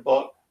Squadron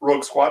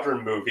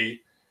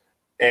movie,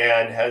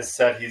 and has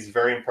said he's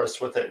very impressed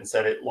with it and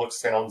said it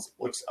looks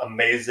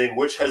amazing,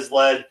 which has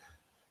led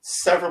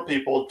several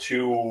people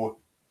to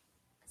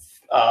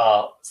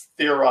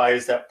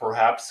theorize that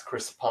perhaps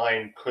Chris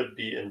Pine could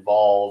be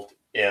involved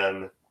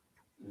in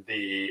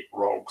the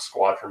Rogue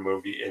Squadron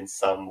movie in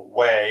some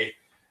way.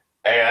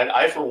 And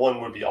I, for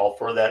one, would be all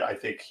for that. I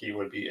think he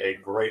would be a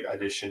great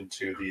addition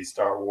to the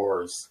Star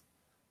Wars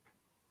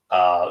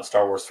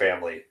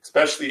family,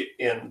 especially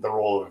in the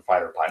role of a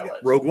fighter pilot.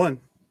 Rogue One.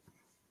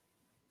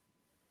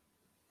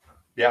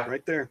 Yeah.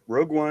 Right there.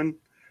 Rogue One.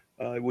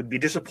 I would be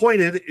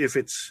disappointed if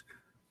it's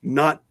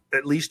not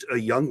at least a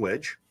young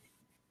Wedge.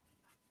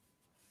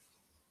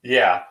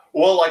 Yeah.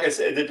 Well, like I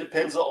said, it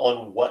depends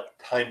on what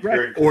time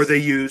period. Or they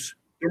use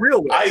the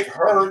real Wedge. I've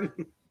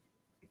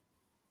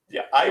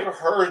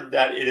heard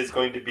that it is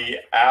going to be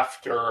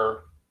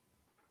after.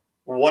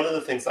 One of the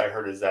things I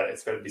heard is that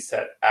it's going to be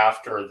set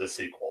after the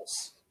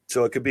sequels.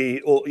 So it could be,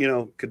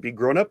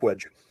 grown up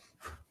Wedge.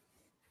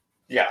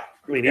 Yeah.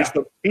 I mean, he's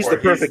the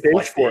perfect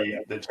age for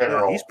it. The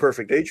general. He's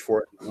perfect age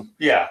for it.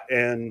 Yeah.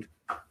 And,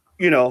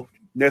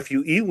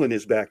 nephew Ewan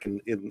is back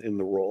in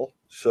the role.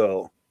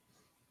 So,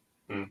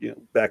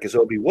 back as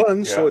Obi-Wan.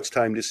 Yeah. So it's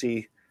time to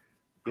see,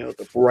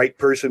 the right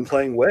person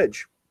playing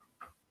Wedge.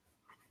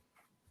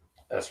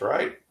 That's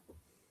right.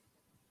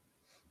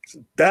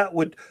 That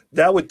would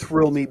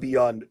thrill me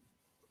beyond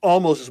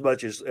almost as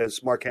much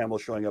as Mark Hamill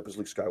showing up as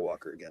Luke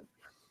Skywalker again.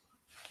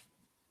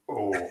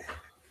 Oh,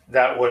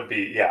 that would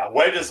be, yeah.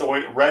 Wedge has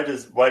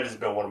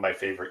been one of my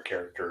favorite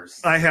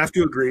characters. I have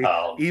to agree.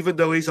 Even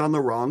though he's on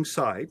the wrong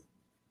side,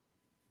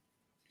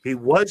 he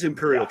was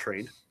Imperial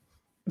trained.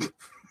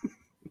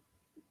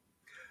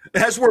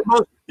 As were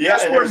most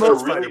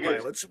fighter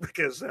pilots,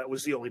 because that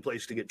was the only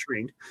place to get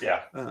trained.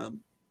 Yeah.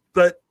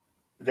 But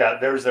yeah,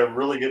 there's a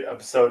really good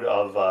episode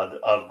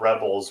of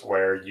Rebels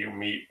where you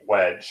meet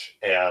Wedge,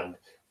 and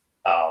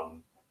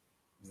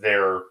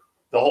the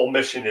whole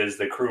mission is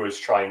the crew is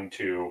trying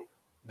to.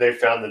 They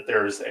found that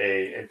there's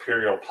a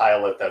Imperial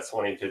pilot that's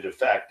wanting to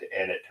defect,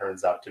 and it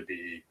turns out to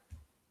be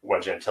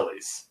Wedge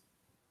Antilles.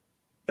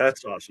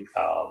 That's awesome.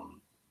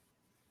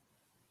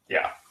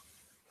 Yeah,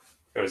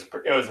 it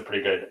was a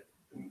pretty good.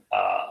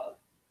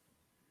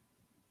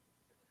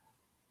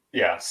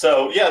 Yeah,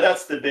 so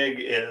that's the big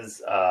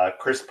is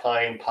Chris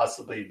Pine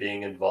possibly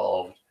being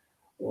involved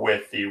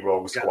with the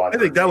Rogue Squadron.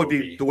 I think that would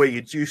be the way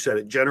you said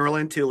it. General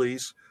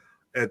Antilles,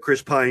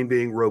 Chris Pine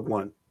being Rogue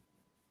One,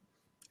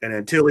 and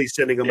Antilles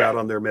sending them out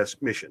on their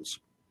missions.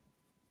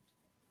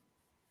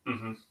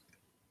 Mm-hmm.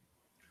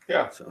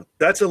 Yeah. So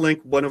that's a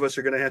link one of us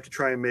are going to have to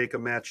try and make a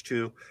match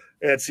to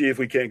and see if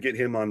we can't get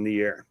him on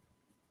the air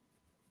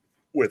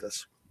with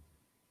us.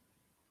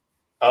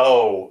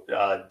 Oh,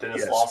 Dennis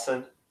Yes.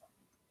 Lawson.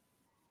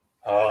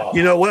 Oh,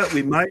 You know what?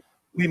 We might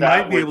be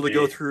That able would to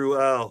go be- through.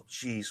 Oh,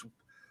 geez,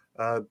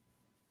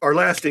 our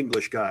last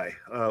English guy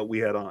we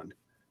had on.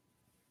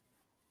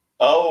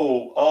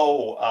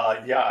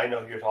 yeah, I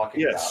know who you're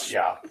talking Yes.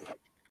 about.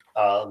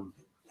 Yeah.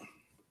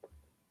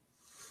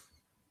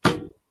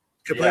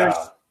 Compares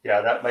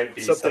Yeah, that might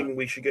be something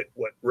we should get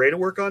Ray to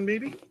work on,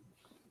 maybe.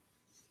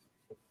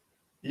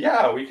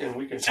 Yeah, we can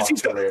Since talk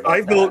he's to got- Ray about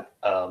I vote-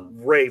 that.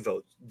 Ray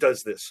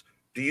does this.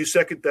 Do you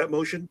second that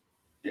motion?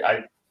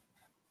 Yeah,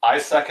 I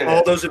second All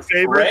it. those in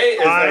favor? Ray,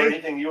 is Aye. there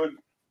anything you would?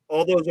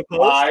 All those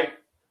opposed? Aye.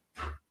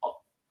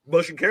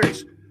 Motion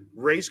carries.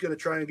 Ray's going to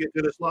try and get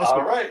Dennis Lawson.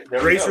 All right.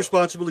 There we Ray's go.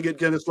 responsible to get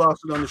Dennis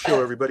Lawson on the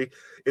show, everybody.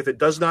 If it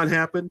does not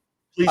happen,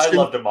 please I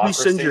love send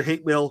democracy. your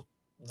hate mail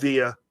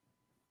via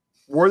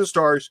War of the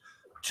Stars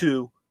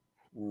to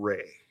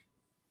Ray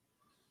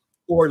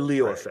or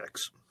Leo Ray.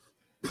 Effects.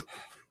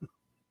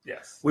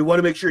 Yes. We want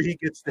to make sure he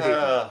gets the hate mail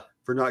Uh,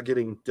 for not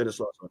getting Dennis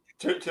Lawson.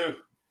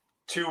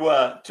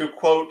 to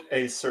quote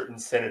a certain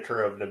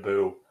senator of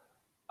Naboo,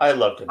 I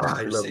love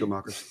democracy. I love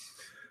democracy.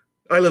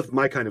 I love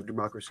my kind of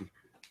democracy.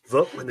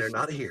 Vote when they're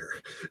not here.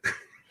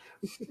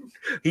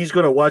 He's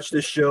going to watch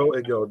this show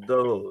and go,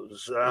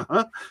 those.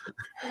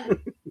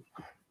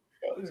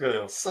 He's gonna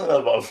go, son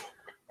of a.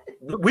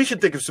 We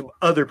should think of some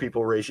other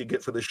people Ray should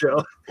get for the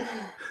show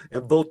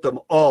and vote them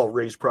all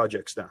Ray's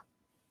projects now.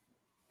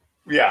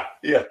 Yeah.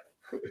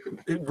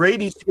 Ray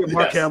needs to get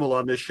Mark Yes. Hamill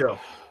on this show.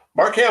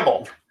 Mark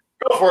Hamill,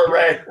 go for it,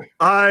 Ray.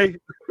 I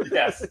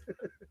Yes.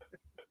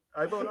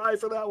 vote aye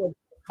for that one.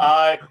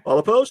 I All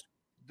opposed?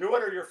 do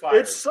it or you're fired.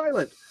 It's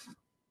silent.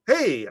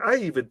 Hey, I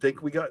even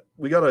think we got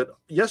a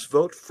yes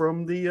vote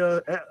from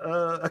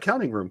the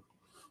accounting room.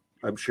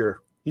 I'm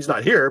sure he's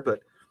not here,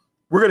 but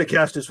we're going to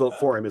cast his vote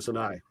for him as an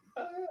aye.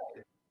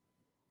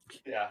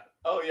 Yeah.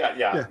 Oh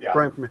yeah.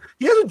 Brian from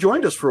he hasn't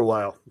joined us for a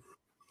while.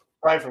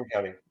 Brian from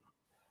County.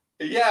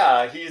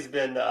 Yeah, he's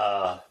been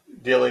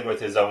dealing with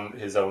his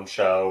own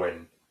show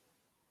and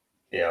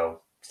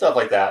stuff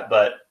like that.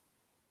 But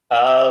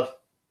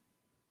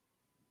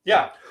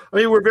yeah, I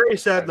mean, we're very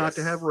sad I not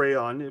to guess- have Ray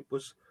on. It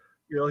was,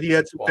 he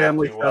had some we'll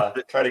family have to, stuff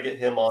that try to get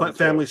him on.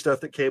 family too.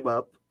 stuff that came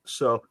up.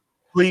 So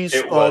please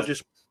It all was-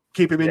 just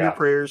keep him in your yeah.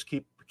 prayers.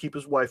 Keep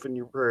his wife in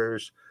your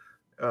prayers,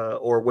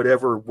 or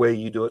whatever way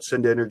you do it.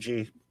 Send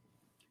energy.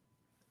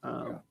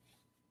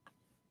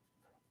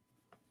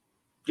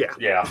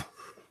 Yeah.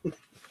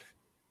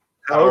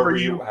 However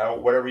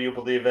whatever you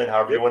believe in,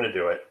 however you want to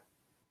do it.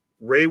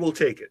 Ray will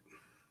take it.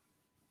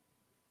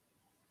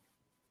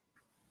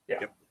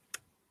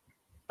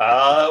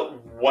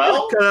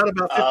 Well, Cut out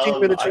about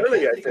 15 minutes I early,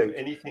 can't I think of think.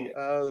 anything.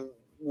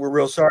 We're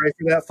real sorry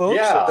for that, folks.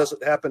 Yeah. It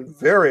doesn't happen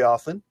very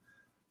often.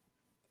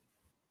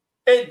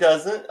 It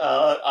doesn't.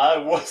 I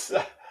was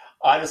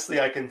honestly,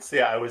 I can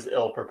say I was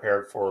ill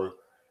prepared for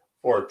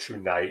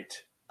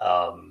tonight.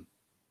 But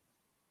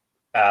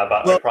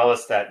I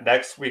promise that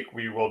next week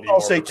we will be. I'll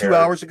more say prepared. 2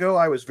 hours ago,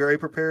 I was very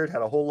prepared,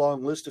 had a whole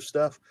long list of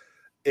stuff,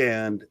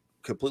 and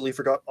completely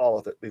forgot all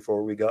of it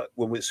before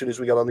as soon as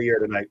we got on the air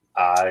tonight.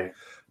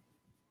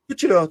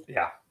 But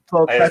Yeah.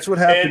 folks, that's what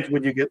happens and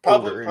when you get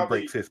probably- older and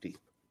break 50.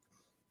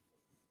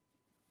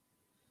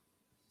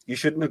 You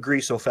shouldn't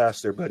agree so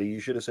fast there, buddy. You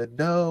should have said,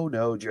 no,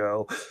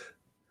 Joe.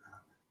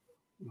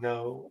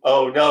 No.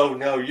 Oh no.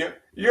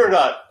 You're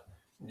not.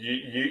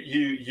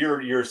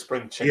 You're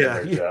spring chicken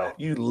Yeah, there, Joe.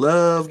 You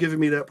love giving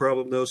me that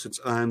problem, though, since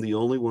I'm the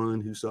only one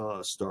who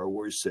saw Star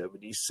Wars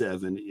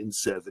 77 in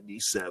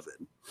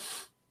 77.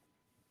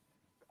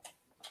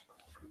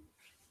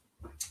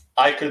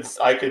 I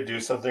could do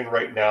something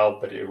right now,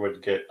 but it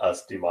would get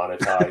us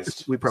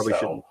demonetized. We probably so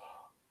shouldn't.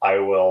 I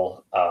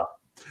will.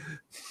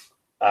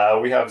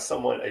 We have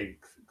someone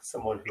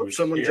who's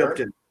Someone here. jumped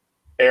in.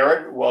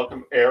 Aaron,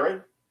 welcome,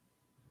 Aaron.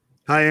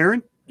 Hi,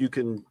 Aaron. You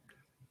can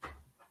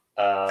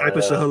type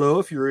us a hello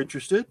if you're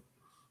interested.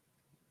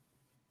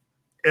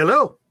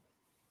 Hello.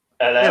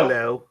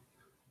 Hello.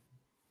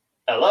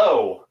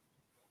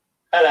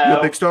 You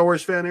a big Star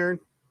Wars fan, Aaron?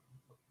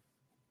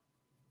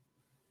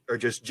 Or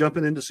just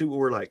jumping in to see what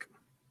we're like?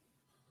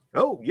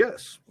 Oh,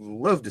 yes.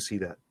 Love to see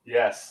that.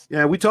 Yes.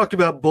 Yeah, we talked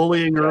about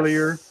bullying Yes.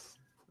 earlier.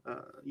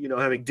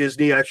 Having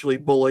Disney actually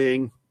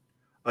bullying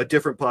a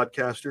different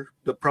podcaster,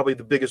 probably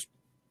the biggest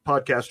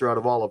podcaster out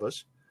of all of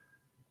us.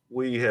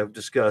 We have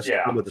discussed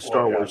some of the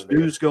Star Wars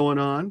news going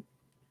on.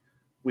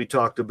 We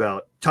talked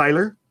about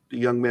Tyler, the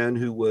young man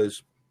who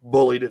was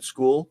bullied at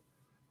school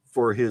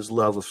for his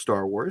love of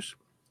Star Wars.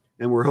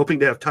 And we're hoping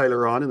to have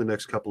Tyler on in the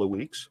next couple of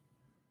weeks.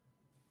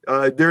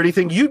 Is there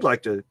anything you'd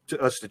like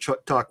us to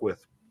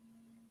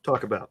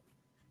talk about?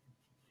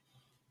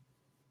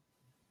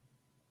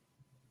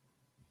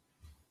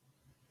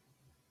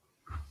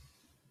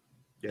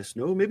 Yes,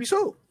 no, maybe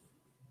so.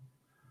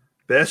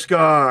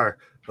 Beskar.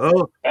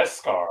 Oh,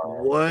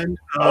 Beskar. one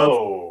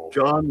of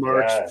John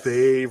Mark's yes.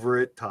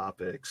 favorite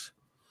topics.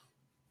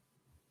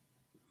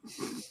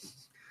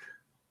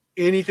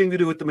 anything to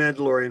do with the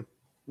Mandalorian,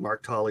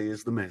 Mark Tully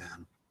is the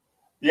man.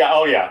 Yeah.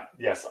 Oh, yeah.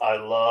 Yes, I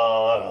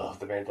love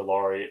the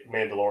Mandalorian.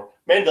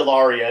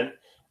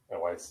 My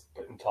wife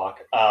didn't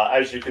talk.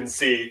 As you can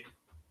see,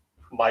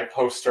 my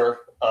poster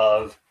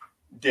of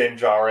Din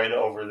Djarin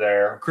over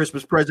there.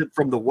 Christmas present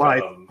from the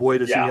wife. Boy,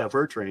 does he have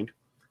her trained.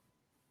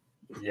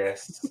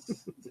 Yes.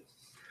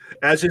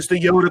 As is the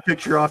Yoda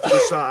picture off to the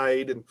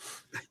side. And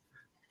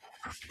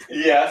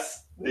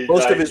yes.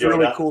 Most of his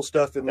really cool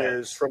stuff in there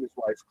is from his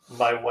wife.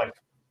 My wife.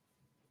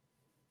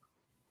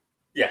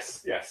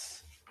 Yes.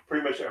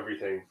 Pretty much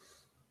everything.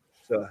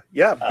 So,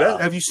 yeah.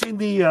 Have you seen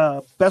the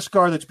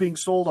Beskar that's being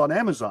sold on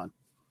Amazon?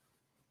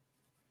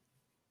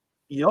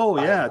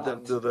 Oh, yeah.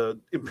 The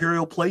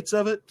Imperial plates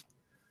of it.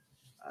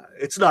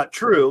 It's not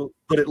true,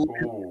 but it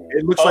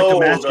looks like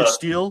Damascus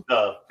steel,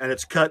 and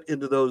it's cut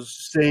into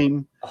those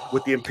same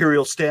with the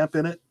Imperial stamp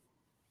in it.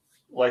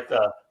 Like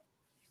the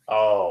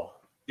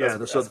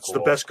it's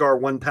the Beskar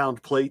 1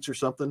 pound plates or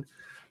something.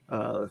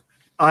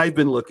 I've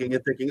been looking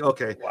and thinking,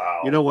 okay,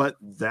 you know what?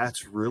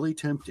 That's really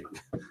tempting.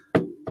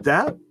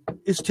 That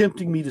is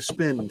tempting me to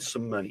spend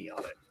some money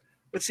on it.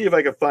 Let's see if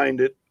I can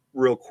find it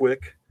real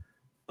quick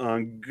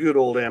on good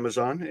old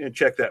Amazon and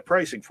check that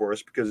pricing for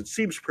us because it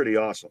seems pretty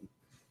awesome.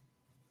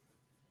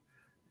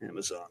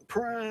 Amazon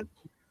Prime.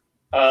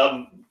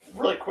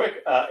 Really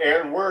quick,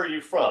 Aaron, where are you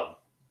from?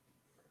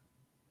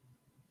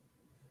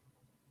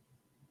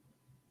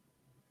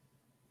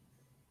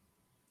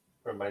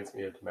 Reminds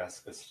me of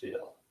Damascus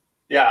Steel.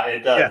 Yeah, it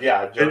does.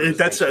 Yeah,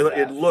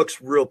 it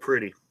looks real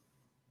pretty.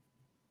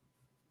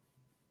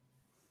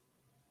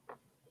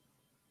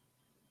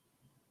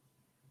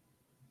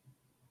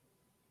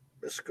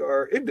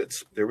 Beskar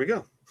Ignatz. There we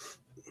go.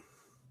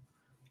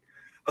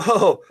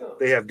 Oh,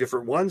 they have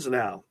different ones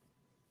now.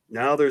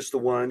 Now there's the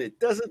one.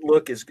 It doesn't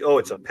look as. Oh,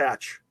 it's a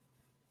patch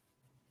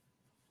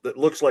that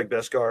looks like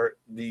Beskar.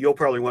 You'll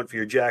probably want for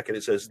your jacket.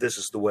 It says, "This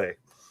is the way."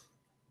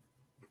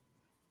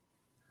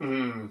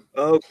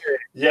 Okay.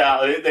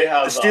 Yeah, they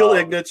have the steel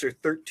Ignatz are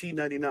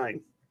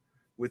 $13.99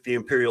 with the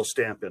Imperial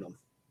stamp in them.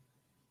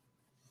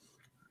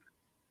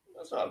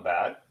 That's not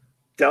bad.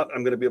 Doubt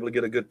I'm going to be able to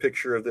get a good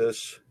picture of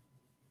this.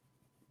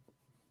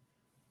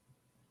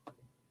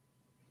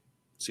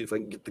 See if I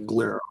can get the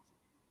glare off.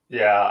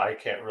 Yeah, I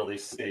can't really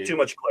see. Too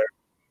much glare.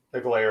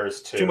 The glare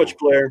is too much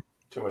glare.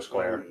 Too much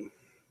glare.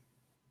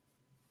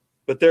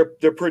 But they're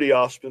pretty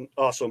awesome.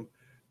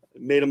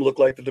 Made them look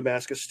like the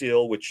Damascus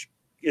steel, which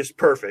is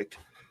perfect.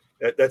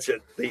 That's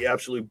it. The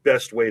absolute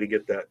best way to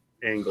get that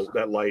angle,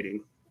 that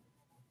lighting.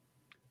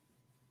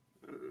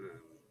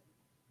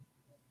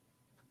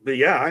 But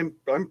yeah,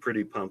 I'm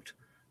pretty pumped.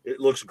 It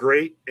looks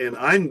great, and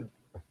I'm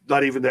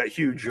not even that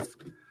huge of,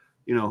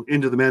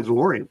 into the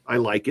Mandalorian. I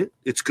like it.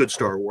 It's good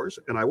Star Wars,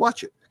 and I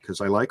watch it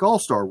because I like all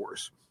Star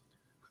Wars.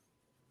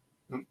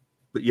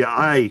 But yeah,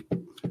 I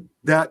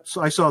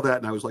saw that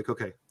and I was like,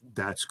 okay,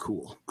 that's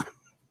cool.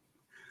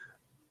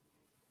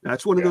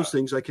 That's one of those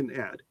things I can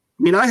add.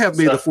 I mean, I have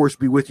May the Force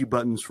Be With You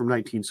buttons from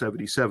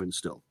 1977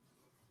 still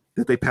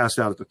that they passed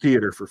out at the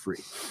theater for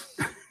free.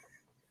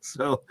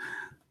 So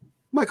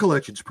my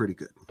collection's pretty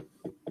good.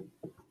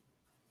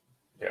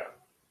 Yeah.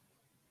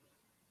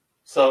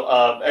 So,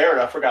 Aaron,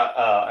 I forgot.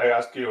 I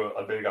asked you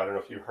a bit ago. I don't know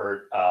if you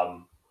heard.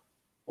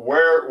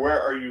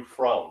 Where are you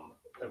from?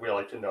 We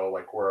like to know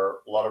where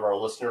a lot of our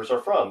listeners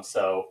are from.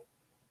 So,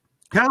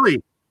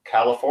 Cali,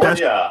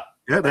 California.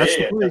 That's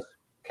the place.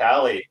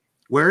 Cali.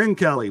 We're in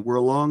Cali. We're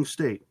a long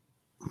state.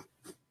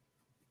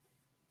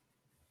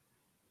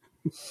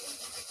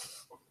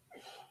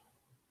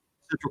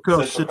 Central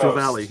Coast, Central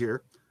Valley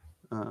here.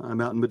 I'm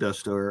out in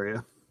Modesto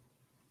area.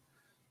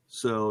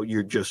 So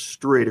you're just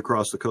straight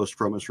across the coast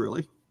from us,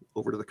 really,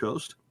 over to the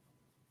coast.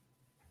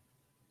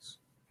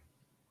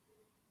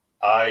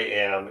 I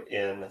am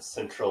in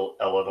Central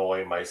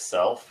Illinois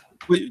myself.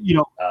 Pretty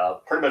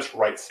much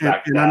right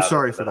smack. And I'm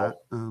sorry for that.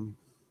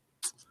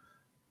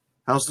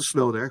 How's the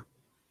snow there?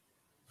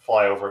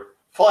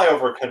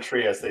 Flyover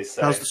country, as they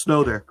say. How's the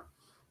snow there?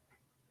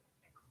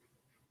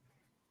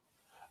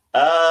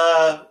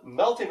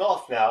 Melting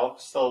off now,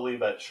 slowly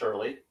but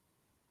surely.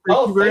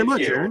 Thank you very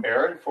much,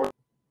 Aaron.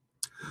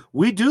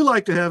 We do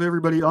like to have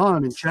everybody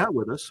on and chat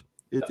with us.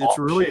 It's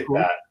really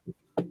cool.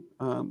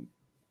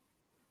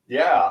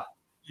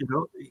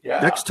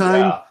 Next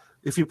time,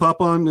 if you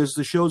pop on as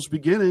the show's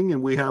beginning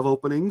and we have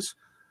openings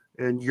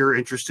and you're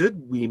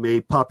interested, we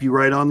may pop you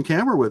right on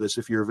camera with us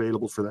if you're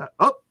available for that.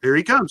 Oh, here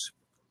he comes.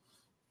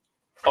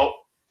 Oh,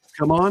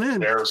 come on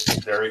in. There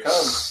he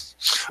comes.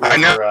 I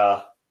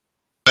know.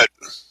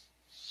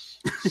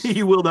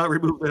 You will not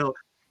remove the helmet.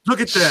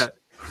 Look at that.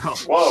 Oh,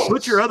 whoa.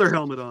 Put your other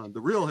helmet on, the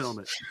real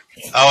helmet.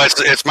 Oh,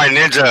 it's my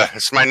Ninja.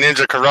 It's my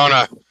Ninja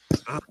Corona.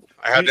 I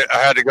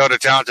had to go to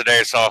town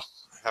today, so I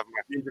have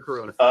my Ninja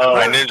Corona.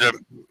 My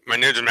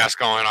Ninja mask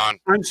going on.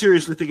 I'm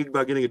seriously thinking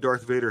about getting a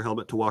Darth Vader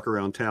helmet to walk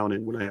around town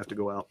in when I have to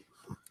go out.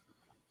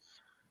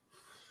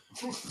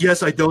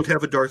 Yes, I don't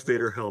have a Darth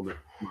Vader helmet,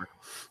 Mark.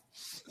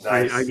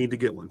 Nice. I need to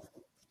get one.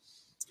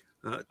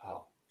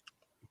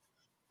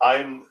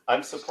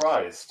 I'm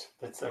surprised.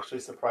 That's actually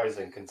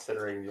surprising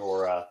considering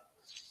your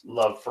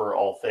love for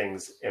all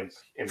things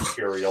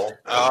Imperial.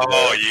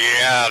 Oh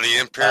yeah, the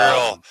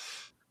Imperial.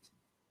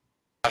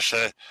 Gosh,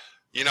 I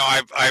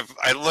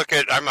look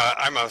at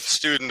I'm a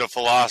student of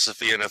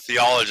philosophy and a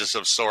theologist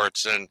of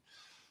sorts, and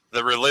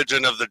the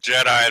religion of the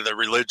Jedi, the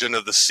religion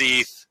of the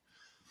Sith.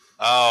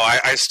 Oh,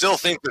 I still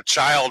think the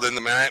child in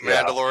the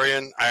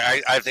Mandalorian.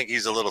 I think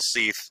he's a little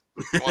Sith.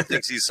 One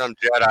thinks he's some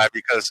Jedi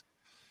because.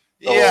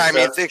 Yeah, I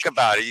mean, think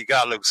about it. You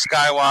got Luke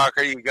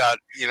Skywalker. You got,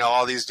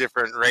 all these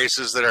different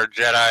races that are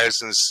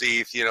Jedis and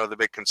Sith. The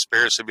big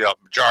conspiracy about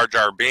Jar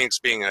Jar Binks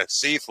being a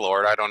Sith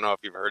Lord. I don't know if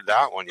you've heard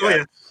that one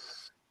yet.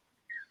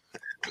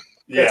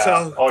 Yeah. That's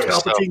how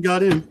Palpatine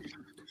got in.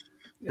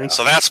 Yeah.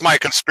 So that's my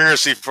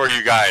conspiracy for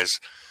you guys.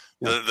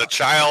 The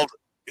child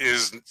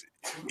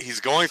he's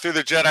going through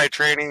the Jedi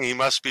training. He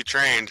must be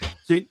trained.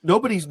 See,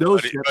 nobody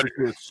knows yet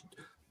because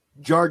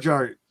Jar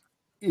Jar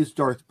is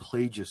Darth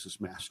Plagueis'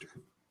 master.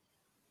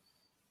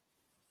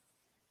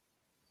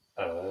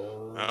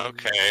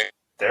 Okay.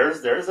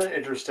 There's an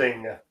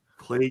interesting.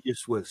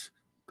 Plagueis was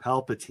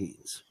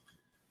Palpatine's.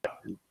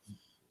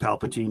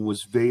 Palpatine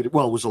was Vader.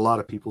 Well, it was a lot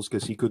of people's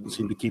because he couldn't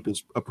seem to keep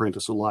his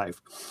apprentice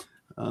alive.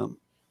 But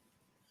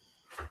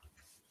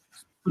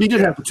he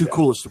did have the two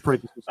coolest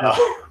apprentices.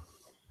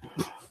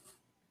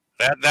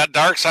 That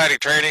dark side of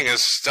training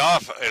is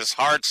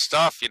hard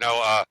stuff.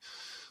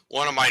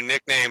 One of my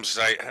nicknames.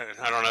 I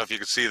don't know if you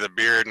can see the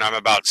beard, and I'm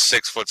about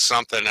 6 foot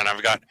something, and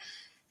I've got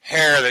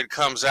hair that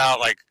comes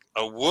out like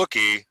a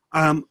Wookiee.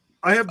 I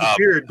have the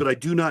beard, but I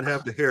do not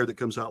have the hair that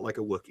comes out like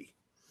a Wookiee.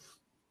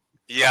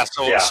 Yeah.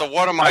 So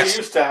one of my I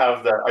used to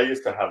have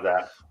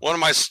that. One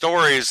of my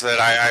stories that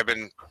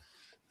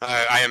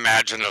I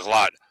imagine a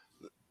lot,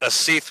 a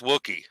Sith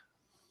Wookiee.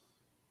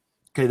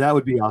 Okay, that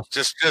would be awesome.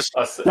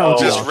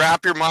 Just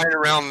wrap your mind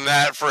around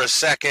that for a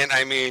second.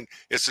 I mean,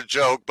 it's a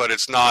joke, but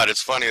it's not.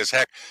 It's funny as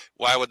heck.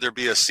 Why would there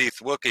be a Sith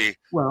Wookiee?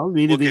 Well,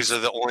 Wookiees are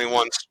the only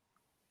ones.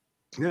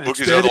 Yeah,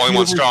 Wookiees are the only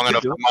ones strong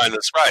enough to mind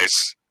the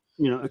spice.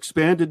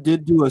 Expanded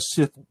did do a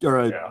Sith or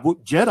a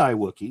Jedi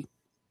Wookiee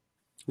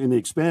in the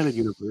expanded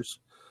universe,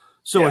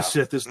 so a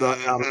Sith is not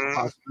out of the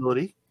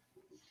possibility.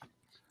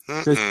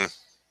 Because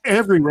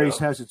every race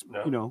has its,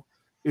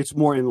 it's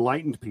more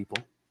enlightened people.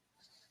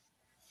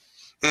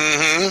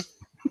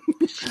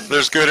 Mm-hmm.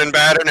 There's good and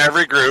bad in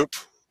every group.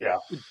 Yeah,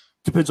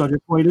 depends on your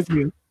point of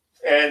view.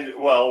 And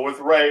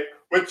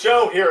with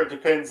Joe here, it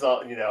depends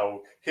on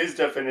his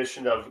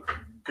definition of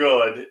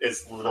good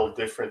is a little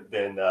different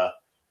than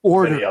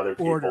many other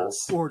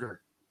people's. Order.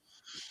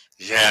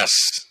 Yes,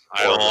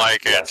 I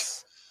like it.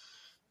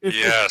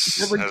 Yes,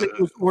 if everything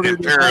was ordered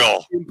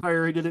Imperial. The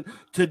Empire did it.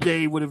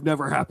 Today would have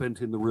never happened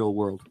in the real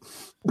world.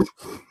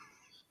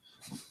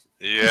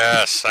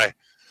 Yes,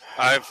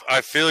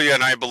 I feel you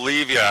and I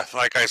believe you.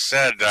 Like I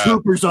said,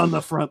 troopers on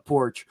the front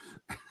porch.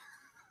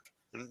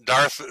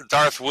 Darth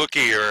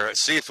Wookiee or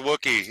Sith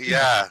Wookiee,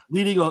 yeah,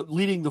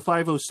 leading the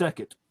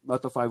 502nd,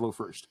 not the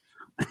 501st.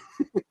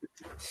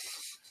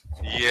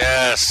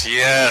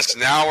 Yes.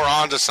 Now we're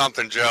on to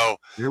something, Joe.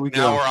 Here we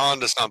go. Now we're on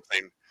to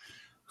something.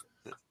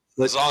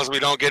 As long as we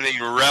don't get any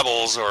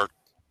rebels or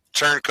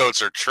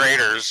turncoats or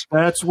traitors.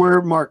 That's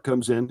where Mark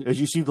comes in.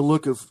 As you see the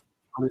look of.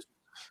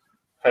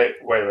 Hey,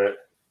 wait a minute.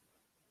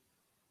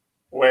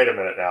 Wait a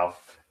minute now.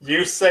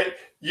 You say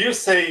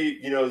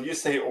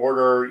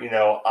order.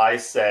 I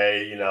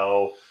say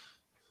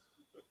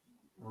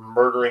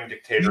murdering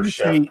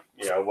dictatorship.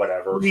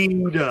 Whatever.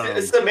 Freedom.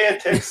 It's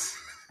semantics.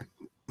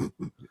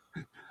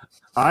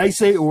 I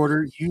say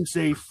order. You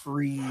say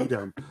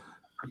freedom.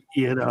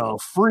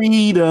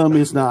 Freedom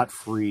is not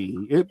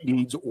free. It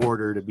needs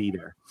order to be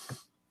there.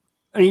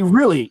 I mean,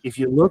 really, if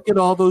you look at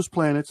all those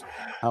planets,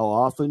 how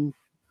often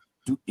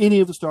do any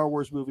of the Star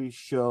Wars movies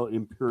show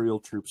Imperial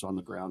troops on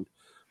the ground,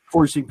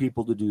 forcing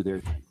people to do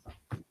their thing?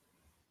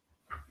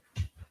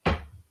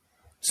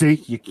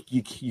 See,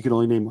 you can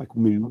only name like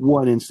maybe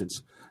one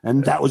instance,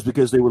 and that was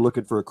because they were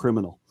looking for a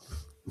criminal.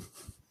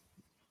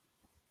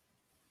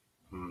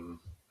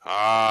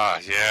 Ah,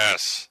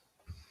 yes.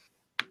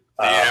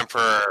 The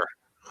Emperor.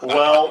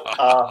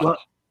 Well,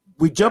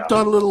 we jumped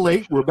on a little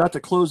late. We're about to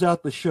close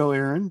out the show,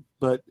 Aaron,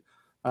 but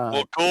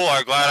well, cool.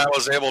 I'm glad I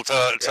was able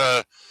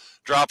to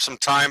drop some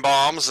time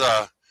bombs.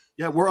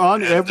 We're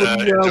on every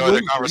enjoy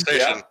the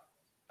conversation.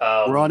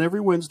 Yeah. We're on every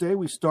Wednesday.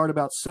 We start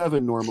about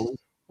 7 normally.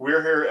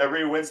 We're here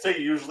every Wednesday,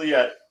 usually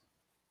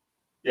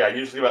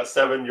about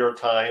 7 your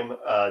time,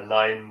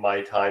 9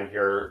 my time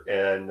here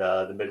in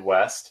the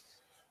Midwest.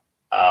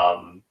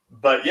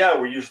 But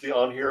we're usually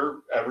on here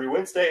every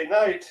Wednesday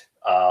night.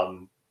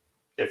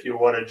 If you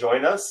want to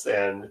join us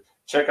and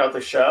check out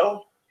the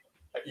show,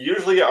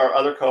 usually our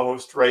other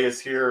co-host Ray is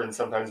here, and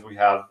sometimes we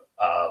have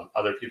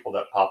other people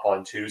that pop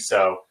on too.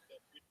 So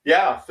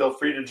feel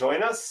free to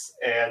join us.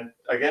 And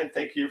again,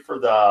 thank you for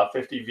the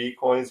 50 V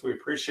coins. We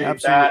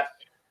appreciate that.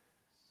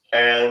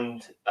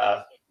 And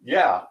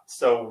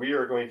so we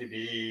are going to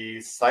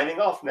be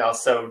signing off now.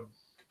 So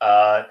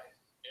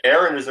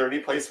Aaron, is there any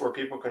place where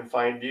people can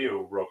find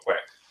you real quick?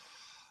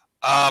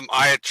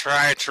 I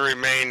try to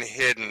remain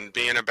hidden.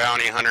 Being a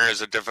bounty hunter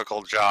is a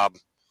difficult job.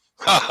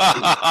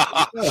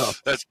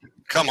 That's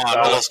come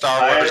on, little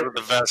Star Wars with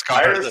the vest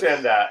I cover.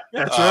 understand that.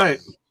 That's right.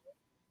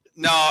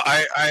 No,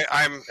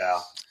 I'm. Yeah.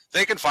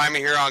 They can find me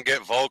here on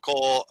Get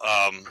Vocal.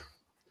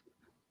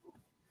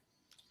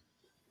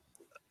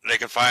 They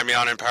can find me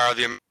on Empower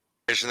the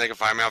Imagination. They can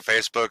find me on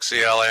Facebook,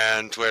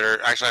 CLN, Twitter.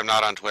 Actually, I'm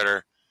not on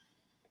Twitter.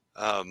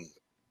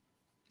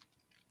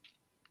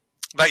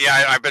 But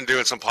yeah, I've been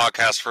doing some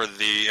podcasts for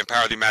the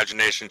Empower the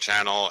Imagination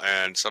channel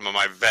and some of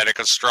my Vedic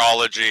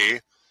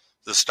astrology,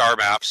 the star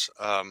maps,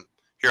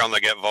 here on the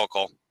Get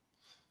Vocal.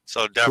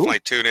 So definitely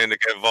tune in to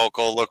Get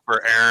Vocal. Look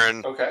for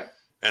Aaron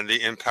and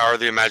the Empower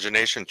the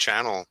Imagination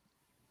channel.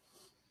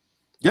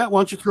 Yeah, why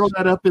don't you throw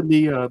that up in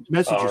the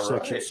messages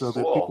section so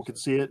that people can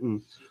see it,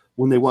 and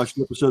when they watch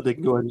the episode, they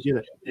can go ahead and get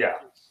it. Yeah,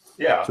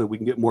 yeah. So we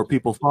can get more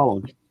people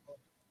following.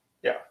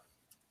 Yeah.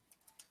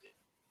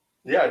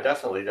 Yeah,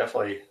 definitely.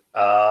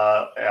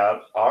 All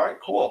right,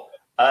 cool.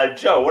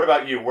 Joe, what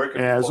about you? Where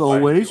can As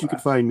always, you can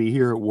find me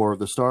here at War of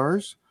the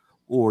Stars,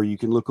 or you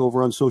can look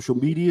over on social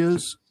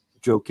medias.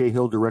 Joe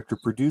Cahill, director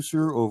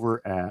producer,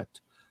 over at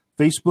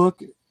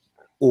Facebook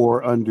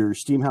or under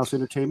Steamhouse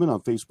Entertainment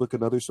on Facebook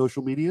and other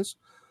social medias.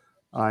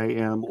 I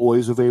am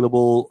always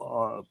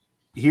available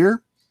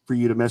here for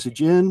you to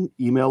message in,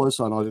 email us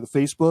on either the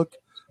Facebook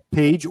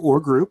page or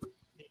group.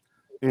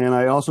 And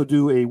I also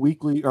do a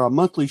weekly or a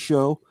monthly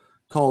show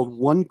called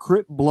One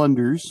Crit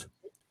Blunders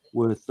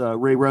with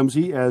Ray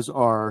Rumsey as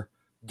our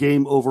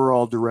game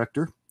overall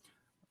director.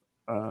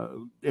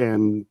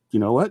 And you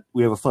know what?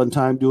 We have a fun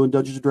time doing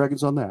Dungeons &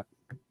 Dragons on that.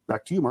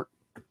 Back to you, Mark.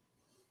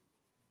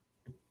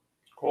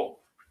 Cool.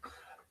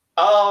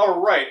 All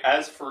right.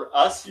 As for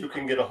us, you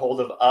can get a hold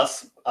of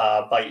us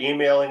by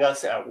emailing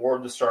us at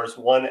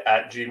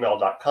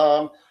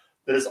warofthestars1@gmail.com.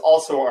 That is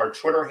also our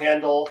Twitter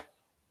handle,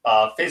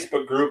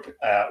 Facebook group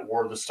at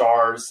War of the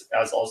Stars,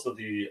 as also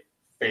the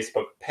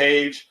Facebook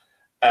page.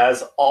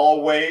 As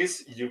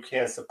always, you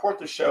can support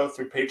the show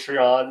through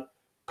Patreon,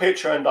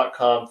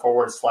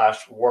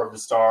 patreon.com/War of the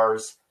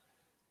Stars.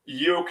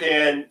 You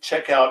can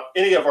check out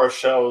any of our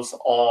shows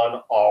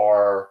on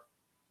our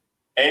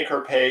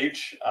Anchor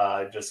page.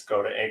 Just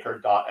go to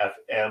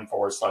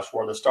anchor.fm/War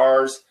of the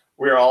Stars.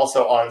 We are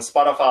also on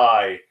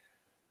Spotify,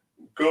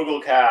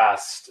 Google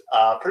Cast,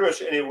 pretty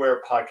much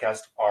anywhere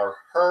podcasts are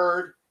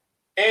heard.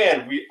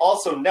 And we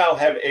also now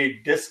have a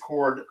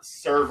Discord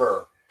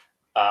server.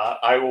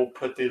 I will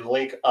put the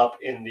link up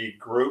in the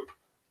group.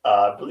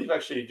 I believe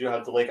actually you do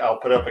have the link. I'll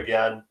put it up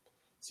again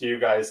so you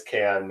guys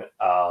can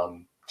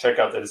check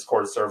out the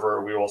Discord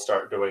server. We will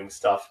start doing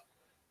stuff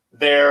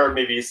there,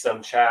 maybe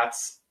some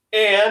chats.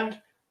 And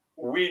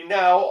we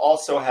now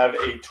also have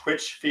a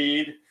Twitch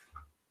feed,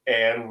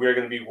 and we're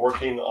going to be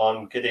working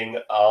on getting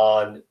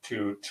on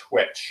to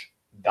twitch.tv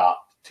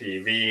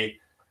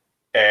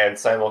and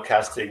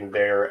simulcasting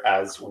there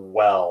as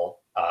well.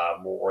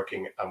 I'm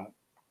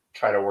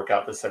trying to work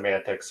out the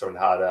semantics on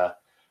how to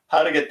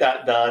get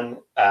that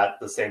done at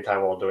the same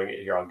time while doing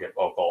it here on Get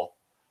Vocal.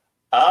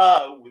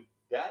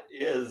 That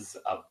is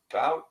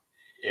about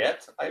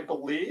it, I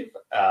believe.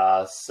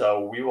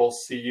 So we will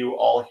see you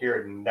all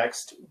here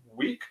next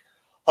week,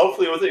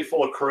 hopefully with a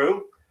full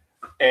crew.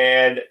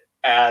 And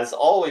as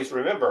always,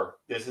 remember,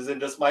 this isn't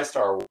just my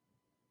Star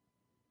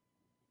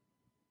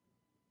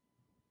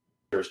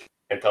Wars.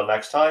 Until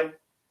next time,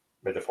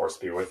 may the Force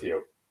be with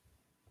you.